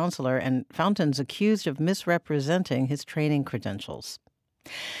city councilor, and Fountain's accused of misrepresenting his training credentials.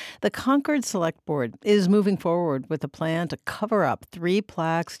 The Concord Select Board is moving forward with a plan to cover up 3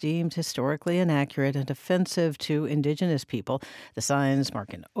 plaques deemed historically inaccurate and offensive to Indigenous people. The signs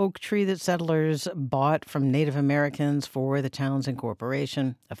mark an oak tree that settlers bought from Native Americans for the town's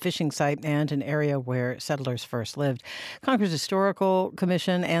incorporation, a fishing site, and an area where settlers first lived. Concord's Historical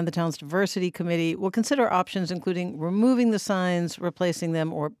Commission and the town's Diversity Committee will consider options including removing the signs, replacing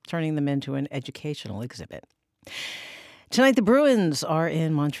them, or turning them into an educational exhibit. Tonight, the Bruins are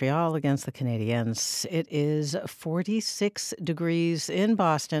in Montreal against the Canadiens. It is 46 degrees in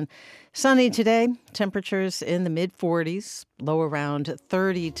Boston. Sunny today, temperatures in the mid-40s, low around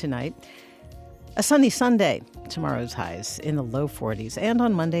 30 tonight. A sunny Sunday, tomorrow's highs in the low 40s. And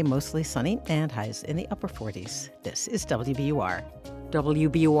on Monday, mostly sunny and highs in the upper 40s. This is WBUR.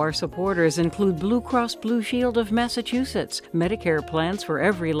 WBUR supporters include Blue Cross Blue Shield of Massachusetts, Medicare plans for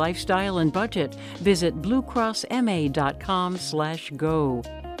every lifestyle and budget. Visit bluecrossma.com/go.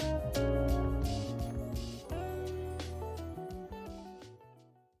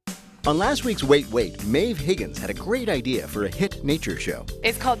 On last week's Wait, Maeve Higgins had a great idea for a hit nature show.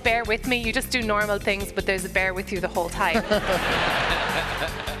 It's called Bear With Me. You just do normal things, but there's a bear with you the whole time.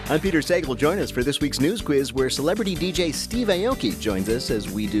 I'm Peter Sagal. Join us for this week's news quiz where celebrity DJ Steve Aoki joins us as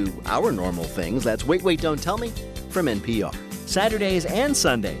we do our normal things. That's Wait, Don't Tell Me from NPR. Saturdays and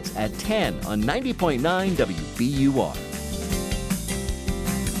Sundays at 10 on 90.9 WBUR.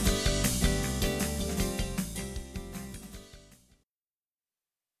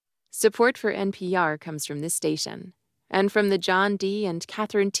 Support for NPR comes from this station and from the John D. and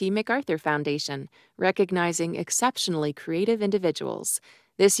Catherine T. MacArthur Foundation, recognizing exceptionally creative individuals.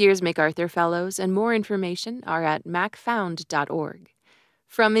 This year's MacArthur Fellows and more information are at macfound.org.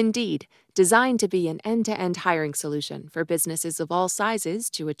 From Indeed, designed to be an end-to-end hiring solution for businesses of all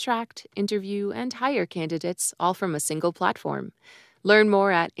sizes to attract, interview, and hire candidates all from a single platform. Learn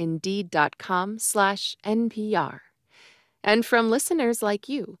more at Indeed.com/NPR. And from listeners like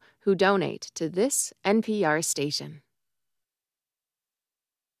you who donate to this NPR station.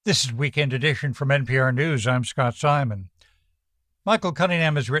 This is Weekend Edition from NPR News. I'm Scott Simon. Michael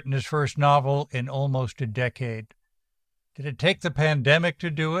Cunningham has written his first novel in almost a decade. Did it take the pandemic to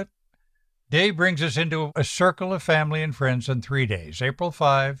do it? Day brings us into a circle of family and friends on 3 days, April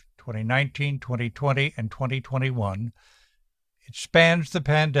 5, 2019, 2020, and 2021. It spans the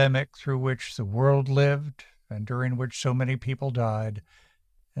pandemic through which the world lived and during which so many people died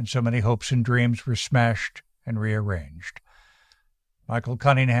and so many hopes and dreams were smashed and rearranged. Michael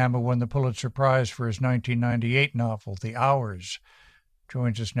Cunningham, who won the Pulitzer Prize for his 1998 novel, The Hours,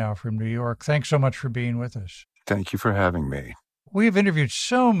 joins us now from New York. Thanks so much for being with us. Thank you for having me. We've interviewed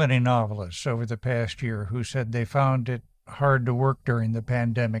so many novelists over the past year who said they found it hard to work during the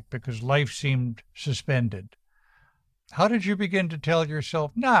pandemic because life seemed suspended. How did you begin to tell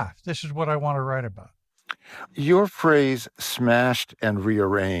yourself, this is what I want to write about? Your phrase, smashed and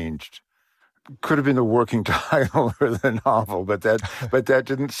rearranged, could have been the working title for the novel, but that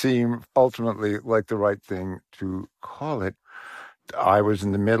didn't seem ultimately like the right thing to call it. I was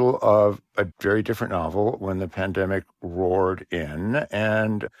in the middle of a very different novel when the pandemic roared in,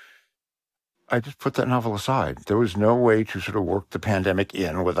 and I just put that novel aside. There was no way to sort of work the pandemic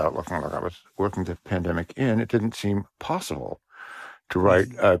in without looking like I was working the pandemic in. It didn't seem possible to write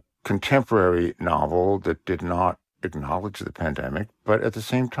a contemporary novel that did not acknowledge the pandemic, but at the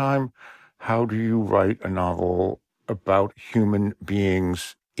same time, how do you write a novel about human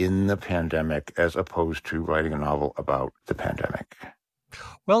beings in the pandemic as opposed to writing a novel about the pandemic.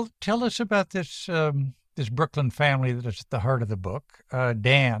 Well, tell us about this Brooklyn family that is at the heart of the book.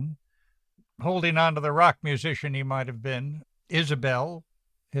 Dan, holding on to the rock musician he might have been. Isabel,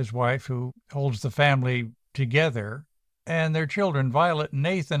 his wife, who holds the family together, and their children, Violet and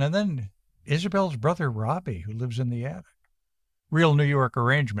Nathan, and then Isabel's brother, Robbie, who lives in the attic. Real New York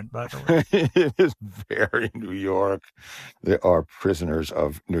arrangement, by the way. It is very New York. They are prisoners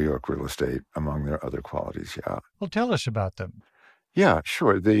of New York real estate, among their other qualities, yeah. Well, tell us about them. Yeah,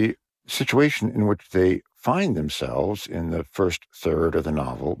 sure. The situation in which they find themselves in the first third of the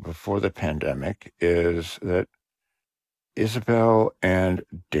novel before the pandemic is that Isabel and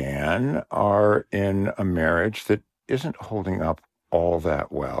Dan are in a marriage that isn't holding up all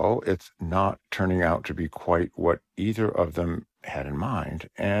that well. It's not turning out to be quite what either of them had in mind.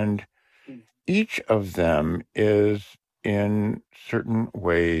 And each of them is in certain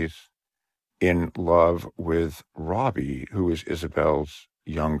ways in love with Robbie, who is Isabel's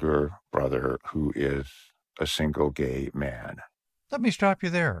younger brother, who is a single gay man. Let me stop you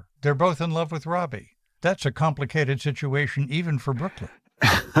there. They're both in love with Robbie. That's a complicated situation even for Brooklyn.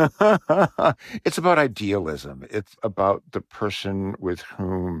 It's about idealism. It's about the person with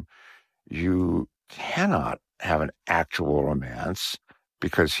whom you cannot have an actual romance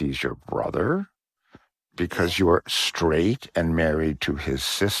because he's your brother, because you're straight and married to his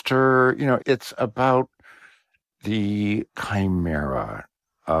sister. You know, it's about the chimera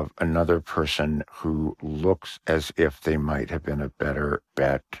of another person who looks as if they might have been a better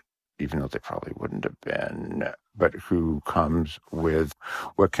bet, even though they probably wouldn't have been, but who comes with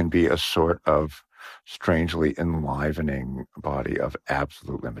what can be a sort of strangely enlivening body of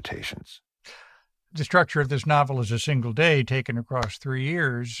absolute limitations. The structure of this novel is a single day taken across 3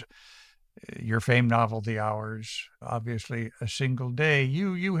 years. Your famed novel, The Hours, obviously a single day.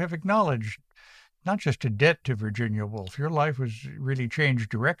 You have acknowledged not just a debt to Virginia Woolf. Your life was really changed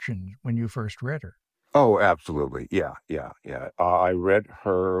direction when you first read her. Oh, absolutely. Yeah. I read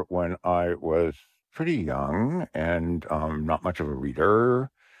her when I was pretty young and not much of a reader.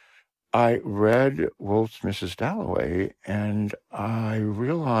 I read Woolf's Mrs. Dalloway, and I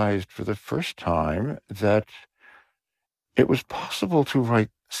realized for the first time that it was possible to write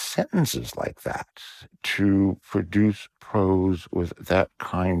sentences like that, to produce prose with that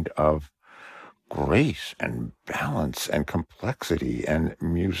kind of grace and balance and complexity and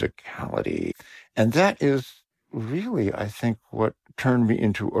musicality. And that is really, I think, what turned me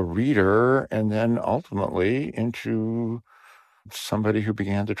into a reader and then ultimately into somebody who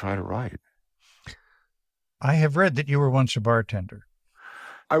began to try to write. I have read that you were once a bartender.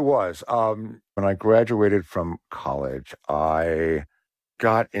 I was. When I graduated from college, I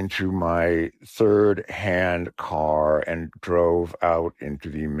got into my third-hand car and drove out into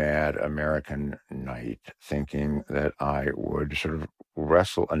the mad American night, thinking that I would sort of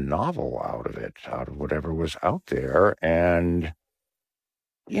wrestle a novel out of it, out of whatever was out there. And,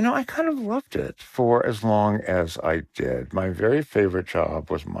 you know, I kind of loved it for as long as I did. My very favorite job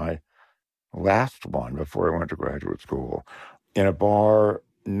was my last one before I went to graduate school in a bar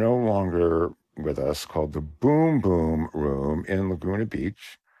no longer with us called the Boom Boom Room in Laguna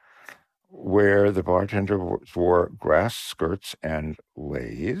Beach, where the bartender wore grass skirts and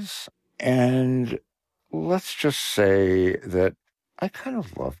leis. And let's just say that I kind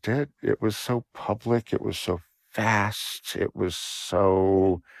of loved it. It was so public. It was so fast. It was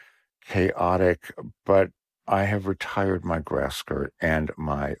so chaotic. But I have retired my grass skirt and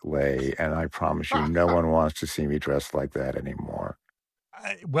my lei, and I promise you, no one wants to see me dressed like that anymore.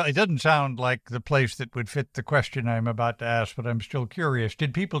 Well, it doesn't sound like the place that would fit the question I'm about to ask, but I'm still curious.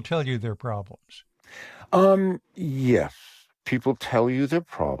 Did people tell you their problems? Yes. People tell you their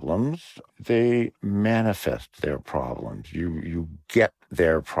problems. They manifest their problems. You get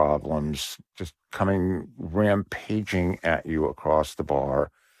their problems just coming rampaging at you across the bar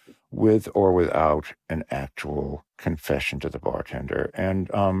with or without an actual confession to the bartender.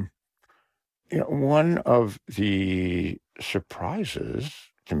 And, one of the surprises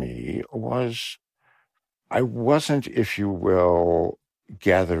to me was I wasn't, if you will,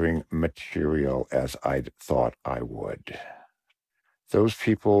 gathering material as I'd thought I would. Those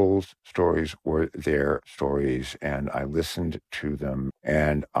people's stories were their stories, and I listened to them,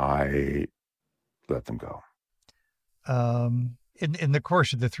 and I let them go. In the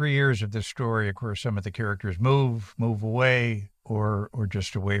course of the 3 years of this story, of course, some of the characters move away, or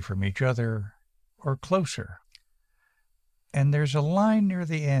just away from each other, or closer. And there's a line near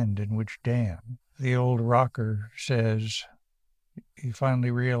the end in which Dan, the old rocker, says he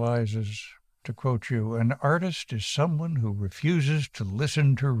finally realizes To quote you, an artist is someone who refuses to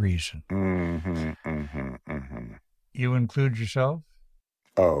listen to reason. You include yourself?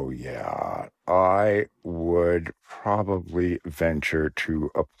 Oh, yeah. I would probably venture to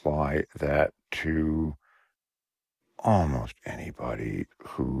apply that to almost anybody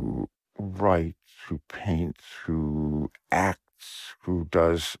who writes, who paints, who acts, who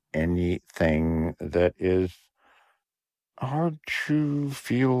does anything that is hard to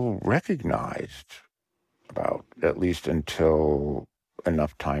feel recognized about, at least until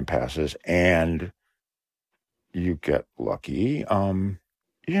enough time passes and you get lucky.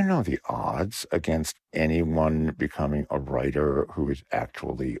 The odds against anyone becoming a writer who is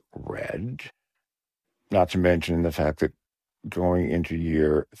actually read. Not to mention the fact that going into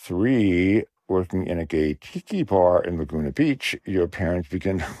year 3, working in a gay tiki bar in Laguna Beach, your parents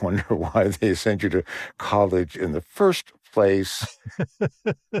begin to wonder why they sent you to college in the first place.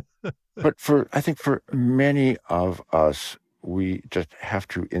 But I think for many of us, we just have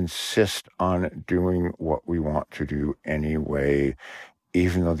to insist on doing what we want to do anyway,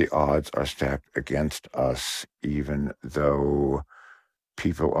 even though the odds are stacked against us, even though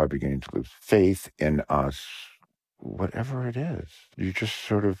people are beginning to lose faith in us, whatever it is. You just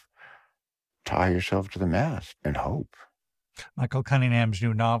sort of tie yourself to the mast and hope. Michael Cunningham's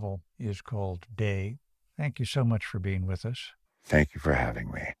new novel is called Day. Thank you so much for being with us. Thank you for having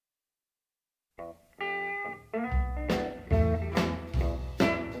me.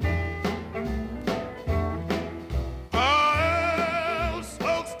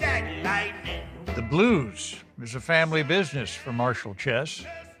 The blues is a family business for Marshall Chess.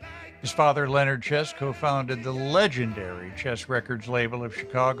 His father, Leonard Chess, co-founded the legendary Chess Records label of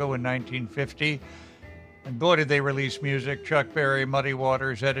Chicago in 1950. And boy, did they release music. Chuck Berry, Muddy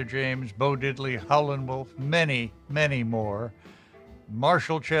Waters, Etta James, Bo Diddley, Howlin' Wolf, many, many more.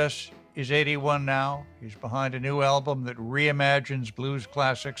 Marshall Chess is 81 now. He's behind a new album that reimagines blues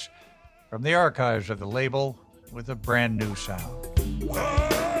classics from the archives of the label with a brand new sound.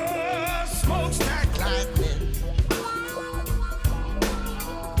 Smokestack lightning.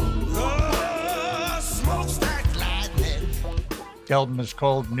 Smokestack lightning. The album is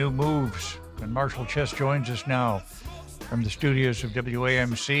called New Moves, and Marshall Chess joins us now from the studios of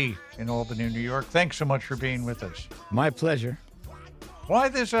WAMC in Albany, New York. Thanks so much for being with us. My pleasure. Why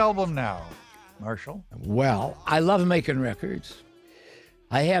this album now, Marshall? Well, I love making records.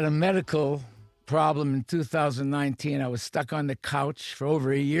 I had a medical problem in 2019. I was stuck on the couch for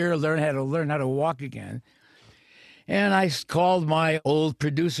over a year, learn how to walk again. And I called my old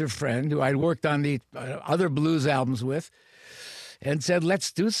producer friend who I'd worked on the other blues albums with and said,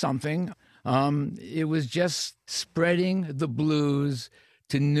 let's do something. It was just spreading the blues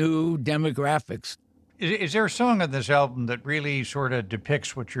to new demographics. Is there a song on this album that really sort of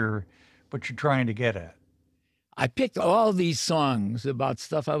depicts what you're trying to get at? I picked all these songs about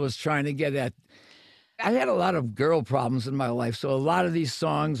stuff I was trying to get at. I had a lot of girl problems in my life, so a lot of these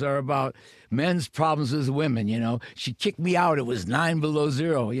songs are about men's problems with women, She kicked me out. It was 9 below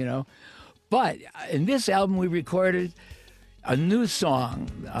zero, But in this album, we recorded a new song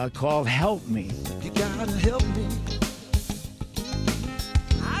called Help Me. You gotta help me.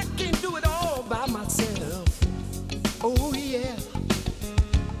 I can't do it all by myself. Oh, yeah.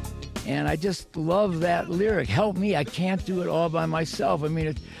 And I just love that lyric, help me, I can't do it all by myself. I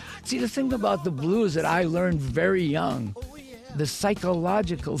mean, see, the thing about the blues that I learned very young, the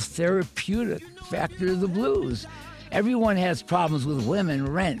psychological, therapeutic factor of the blues. Everyone has problems with women,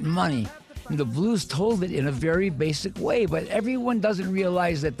 rent, money. And the blues told it in a very basic way, but everyone doesn't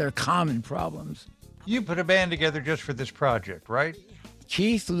realize that they're common problems. You put a band together just for this project, right?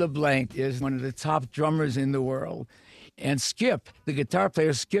 Keith LeBlanc is one of the top drummers in the world. And Skip, the guitar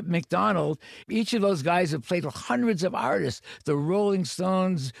player, Skip McDonald, each of those guys have played with hundreds of artists. The Rolling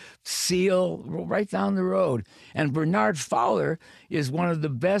Stones, Seal, right down the road. And Bernard Fowler is one of the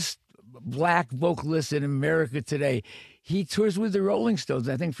best black vocalists in America today. He tours with the Rolling Stones,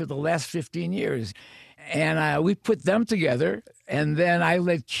 I think, for the last 15 years. And we put them together, and then I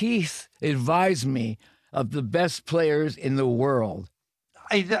let Keith advise me of the best players in the world.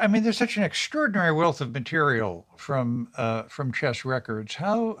 I mean, there's such an extraordinary wealth of material from Chess Records.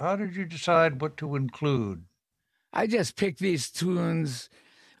 How did you decide what to include? I just picked these tunes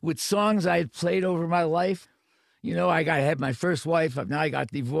with songs I had played over my life. I had my first wife. Now I got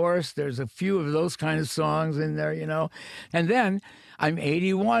divorced. There's a few of those kind of songs in there, And then I'm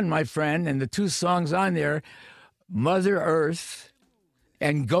 81, my friend, and the two songs on there, Mother Earth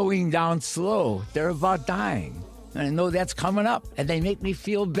and Going Down Slow, they're about dying. And I know that's coming up, and they make me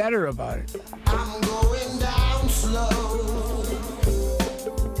feel better about it. I'm going down slow.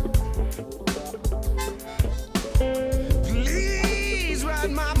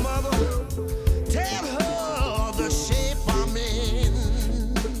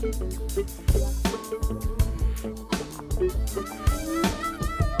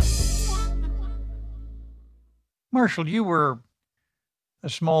 Marshall, you were a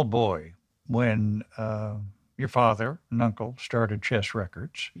small boy when your father and uncle started Chess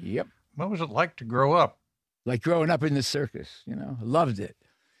Records. Yep. What was it like to grow up? Like growing up in the circus, loved it.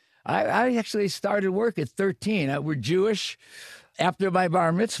 I actually started work at 13. We're Jewish. After my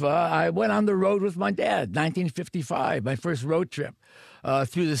bar mitzvah, I went on the road with my dad, 1955, my first road trip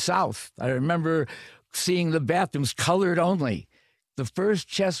through the South. I remember seeing the bathrooms colored only. The first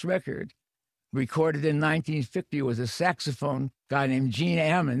Chess record recorded in 1950 was a saxophone guy named Gene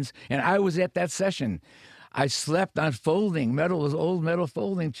Ammons, and I was at that session. I slept on old metal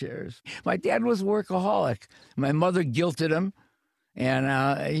folding chairs. My dad was a workaholic. My mother guilted him,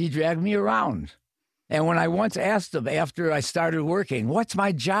 and he dragged me around. And when I once asked him after I started working, "What's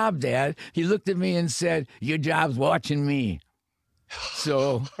my job, Dad?" he looked at me and said, "Your job's watching me."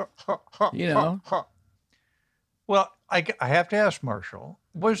 So, Well, I have to ask, Marshall,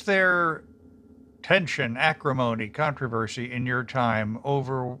 was there tension, acrimony, controversy in your time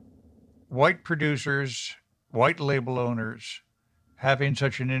over white producers, white label owners having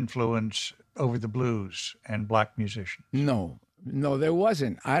such an influence over the blues and black musicians? No, there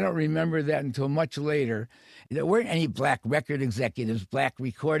wasn't. I don't remember that until much later. There weren't any black record executives, black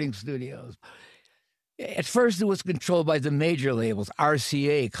recording studios. At first, it was controlled by the major labels,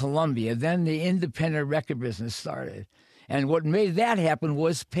 RCA, Columbia. Then the independent record business started. And what made that happen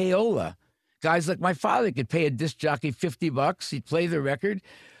was payola. Guys like my father could pay a disc jockey $50. He'd play the record.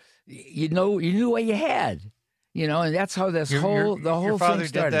 You knew what you had. And that's how the whole your father thing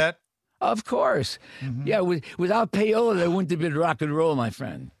started. did that? Of course. Mm-hmm. Yeah, without payola, there wouldn't have been rock and roll, my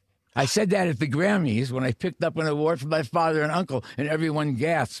friend. I said that at the Grammys when I picked up an award from my father and uncle, and everyone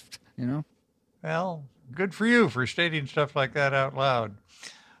gasped, Well, good for you for stating stuff like that out loud.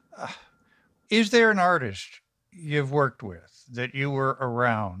 Is there an artist you've worked with that you were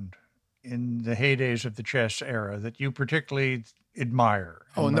around in the heydays of the Chess era that you particularly admire?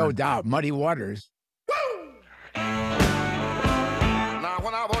 Oh, no doubt. Muddy Waters. Now,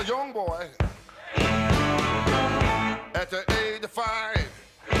 when I was a young boy, at the age of 5,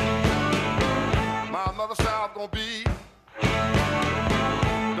 my mother said I was going to be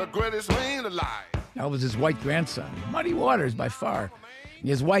the greatest man alive. That was his white grandson, Muddy Waters, by far.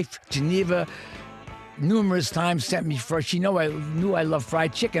 His wife, Geneva, numerous times sent me for. She knew I loved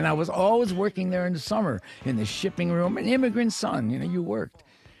fried chicken. I was always working there in the summer in the shipping room. An immigrant son, you worked.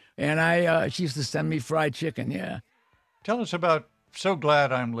 And she used to send me fried chicken, yeah. Tell us about So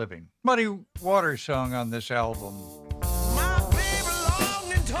Glad I'm Living. Muddy Waters song on this album. My baby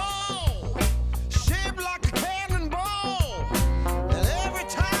long and tall, shaped like a cannonball. And every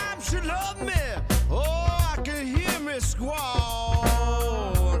time she loved me, I could hear me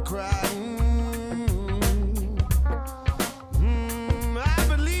squall and cry. I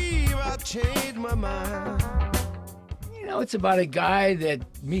believe I've changed my mind. It's about a guy that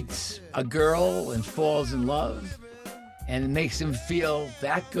meets a girl and falls in love, and it makes him feel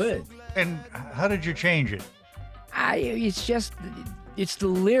that good. And how did you change it? It's the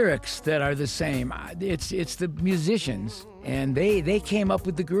lyrics that are the same. It's the musicians, and they came up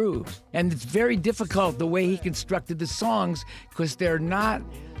with the grooves. And it's very difficult the way he constructed the songs because they're not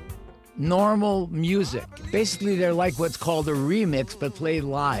normal music. Basically, they're like what's called a remix, but played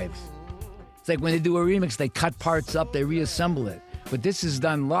live. It's like when they do a remix, they cut parts up, they reassemble it. But this is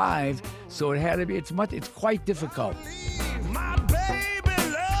done live, so it had to be. It's quite difficult. My baby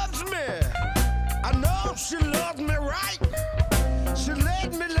loves me. I know she loves me right. She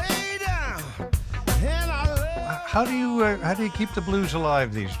let me lay down, and I love. How do you keep the blues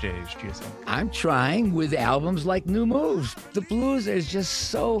alive these days, do you think? I'm trying with albums like New Moves. The blues is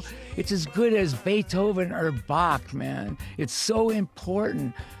just it's as good as Beethoven or Bach, man. It's so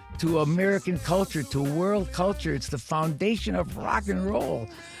important to American culture, to world culture. It's the foundation of rock and roll.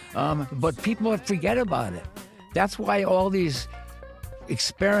 But people forget about it. That's why all these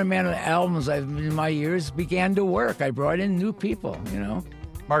experimental albums in my years began to work. I brought in new people,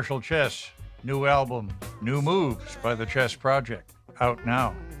 Marshall Chess, new album, New Moves by the Chess Project, out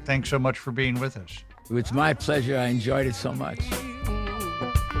now. Thanks so much for being with us. It's my pleasure. I enjoyed it so much.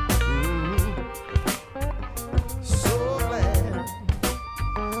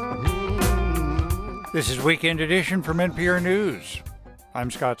 This is Weekend Edition from NPR News. I'm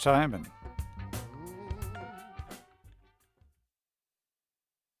Scott Simon.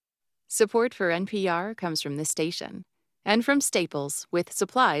 Support for NPR comes from this station and from Staples, with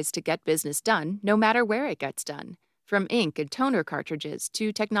supplies to get business done no matter where it gets done. From ink and toner cartridges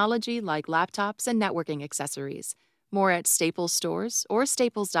to technology like laptops and networking accessories. More at Staples stores or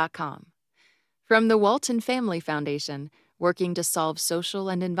staples.com. From the Walton Family Foundation, working to solve social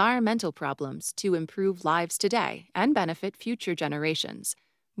and environmental problems to improve lives today and benefit future generations.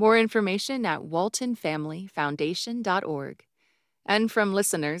 More information at waltonfamilyfoundation.org. And from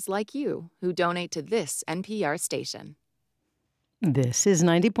listeners like you who donate to this NPR station. This is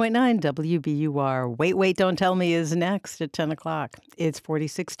 90.9 WBUR. Wait, Don't Tell Me is next at 10 o'clock. It's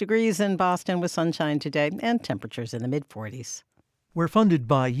 46 degrees in Boston with sunshine today and temperatures in the mid-40s. We're funded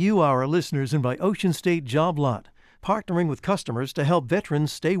by you, our listeners, and by Ocean State Job Lot, partnering with customers to help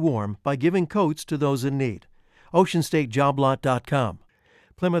veterans stay warm by giving coats to those in need. OceanStateJobLot.com.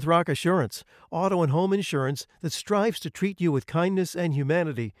 Plymouth Rock Assurance, auto and home insurance that strives to treat you with kindness and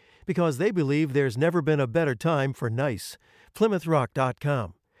humanity because they believe there's never been a better time for nice.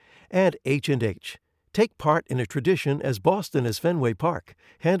 PlymouthRock.com. And H&H. Take part in a tradition as Boston as Fenway Park.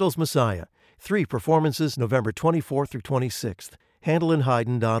 Handel's Messiah. 3 performances November 24th through 26th.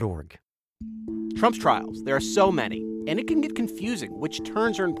 HandelandHaydn.org. Trump's trials, there are so many, and it can get confusing which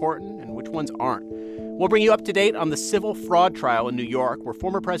turns are important and which ones aren't. We'll bring you up to date on the civil fraud trial in New York, where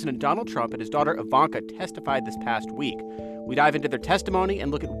former President Donald Trump and his daughter Ivanka testified this past week. We dive into their testimony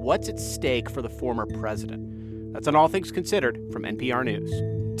and look at what's at stake for the former president. That's on All Things Considered from NPR News.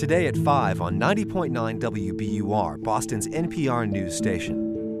 Today at 5 on 90.9 WBUR, Boston's NPR news station.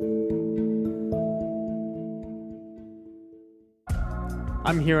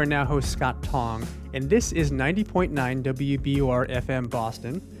 I'm here and now host Scott Tong, and this is 90.9 WBUR FM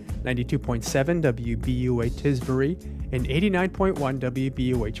Boston, 92.7 WBUA Tisbury, and 89.1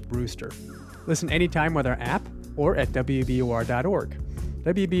 WBUH Brewster. Listen anytime with our app or at WBUR.org.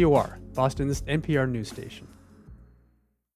 WBUR, Boston's NPR news station.